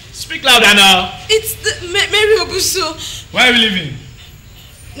 Speak louder now. It's Mary Obuso. Where are you living?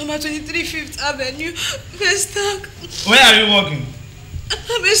 Number 23 5th Avenue, Vestac. Where are you working?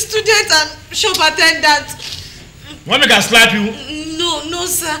 I'm a student and shop attendant. Want me to slap you? No,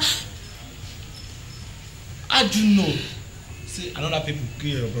 sir. I do know. See, another people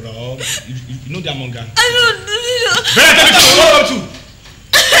kill your brother. Or you know the among guy. I don't. Better tell me to go up to.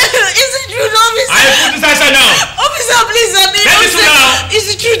 Is it true, officer? I put this answer now. Officer, please, I'm innocent. Tell me true now. Is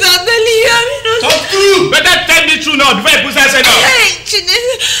it true that I'm telling you I'm innocent? Talk true. Better tell me true now before I put this answer now. Hey,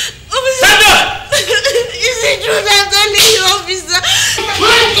 officer. Stand up. Is it true that I'm telling you, officer?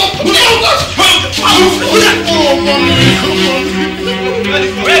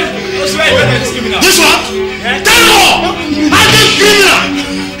 This one? Tell me more! I did criminal!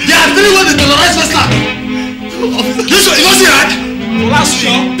 There are 3 ways to terrorize Vestac. This one, you don't see that? Last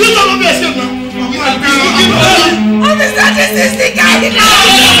year. This one will be escape now. Officer, this is the guy now.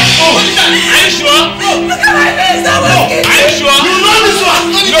 Are you sure? Look at my face. I was kidding. Are you sure? You know this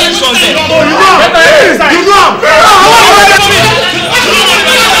one? You know this one then? Oh, you know. You know.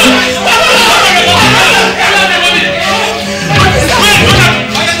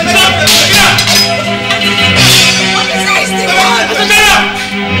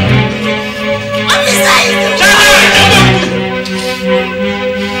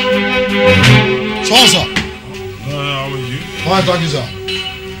 Sir. How are you? Fine, thank you, sir.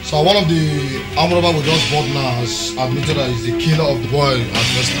 So one of the armed robbers we just bought now has admitted that he's the killer of the boy at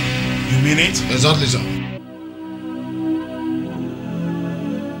Vestac. You mean it? Exactly, sir.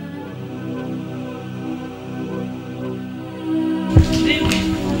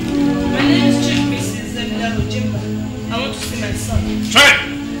 My name is Chief Mrs. Nnaji. I want to see my son. Try.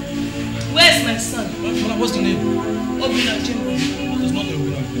 Where's my son? What's the name? Nnaji. There's not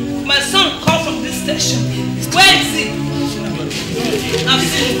Obina. My son called from this station. Where is he? I've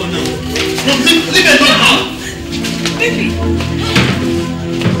seen him now. Leave it now. Baby.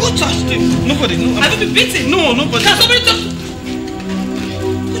 Who touched him? Nobody. No. Have you been beaten? No, nobody. Can somebody touch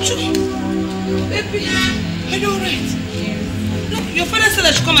him? Baby, are you alright? Look, your father said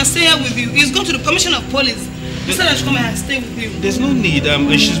I should come and stay here with you. He's gone to the commissioner of police. He said I should come and stay with you. There's no need.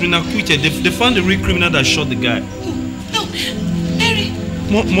 She's been acquitted. They found the real criminal that shot the guy. No, Mary.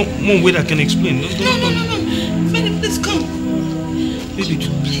 Mom, wait, I can explain. No. Mary, please come. Baby,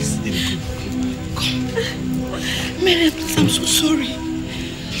 please, baby, come. Mary, please, I'm so sorry.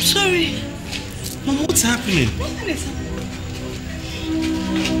 I'm sorry. Mom, what's happening? Nothing is happening.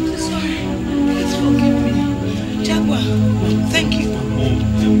 I'm sorry. Please forgive me. Jaguar, thank you.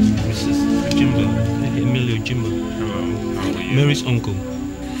 Mrs. Jimba, Emilio Jimba. How are you? Mary's uncle.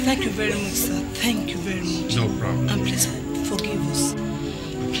 Thank you very much, sir. Thank you very much. No problem. And please forgive us.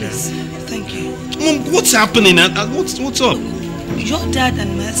 Please, thank you. Mom, what's happening? What's up? Your dad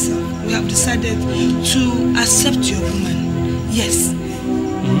and myself, we have decided to accept your woman. Yes.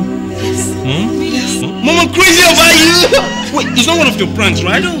 Yes. Mom? Yes. Mom, I'm crazy about you. Wait, it's not one of your pranks,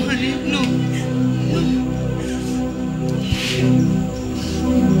 right? No, honey, no.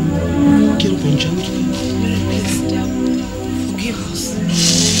 Get up and jump. Please, forgive us.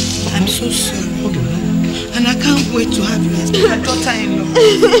 I'm so sorry. And I can't wait to have you as my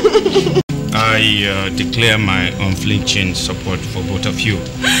daughter-in-law. I declare my unflinching support for both of you.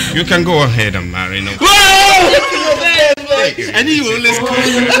 You can go ahead and marry now. I knew you were always cool. I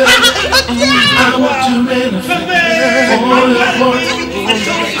want to manifest all your heart.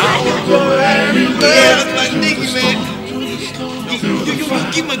 I will go anywhere. You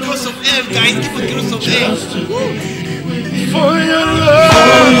give my girl some air, guys. Give my girl some air. For your love,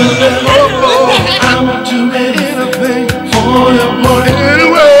 I want to anything. For your heart,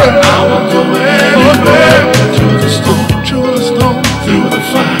 anywhere. I will go anywhere. Through the storm, through the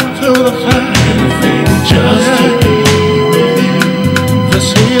fire, anything just to be with you. They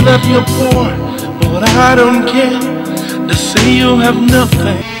say that you're poor, but I don't care. They say you have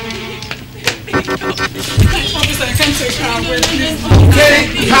nothing. Officer, I can't take her away.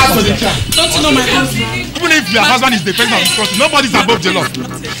 Take her to the car. Don't you know my husband? Even if your husband is the person of trust, nobody's above the law.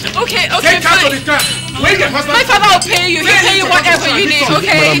 Okay, Take her to the car. When your husband... My father will pay you. He'll pay you whatever you need,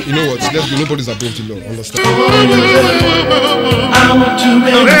 okay? Madam, you know what? Let's go. Nobody's above the law. Understand? I want to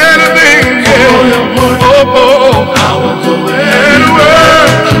make anything for your heart. I will go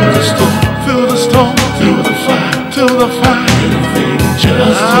anywhere. Through the storm, through the fire, anything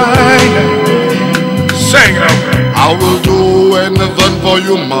just to sing it. I will do anything for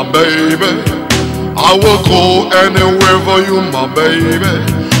you, my baby. I will go anywhere for you, my baby.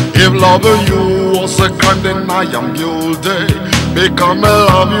 If loving you was a crime, then I am guilty. Because I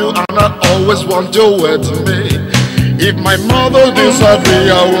love you and I always want you with me. If my mother disagree,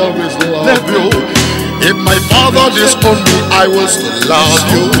 I will always love you. If my father disowned me, I will still love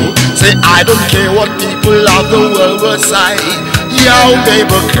you. Say I don't care what people of the world will say. Yo,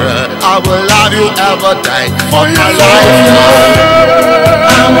 baby girl, I will love you ever day for my life.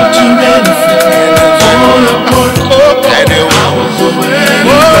 I want to anything for your boy. Anyway, I will do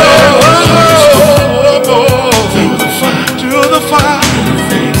anything through the fire,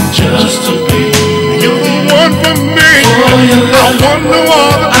 anything just to be. You're the one for me. I want no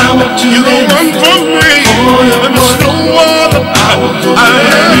other. You're the one for me. And there's no other. I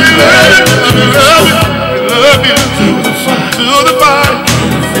love you, love you, love you. Through the fire,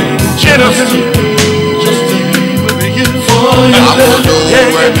 just to be with you. I will do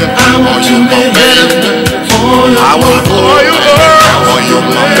anything for you, my baby. I will do anything for you,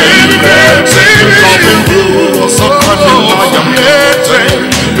 my baby. Loving you was so cunning, I am getting.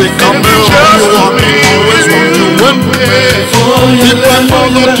 Becoming just you want me, always want to win me. If my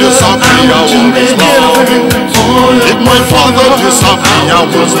father disappeared, I was loving. If my father disappeared, I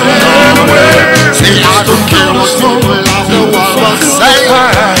was loving. Say I don't care what people of the world will say.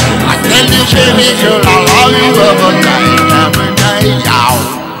 I tell you, baby girl, I love you every day, yow.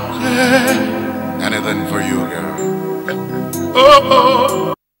 Anything for you, girl.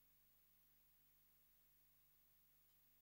 Oh.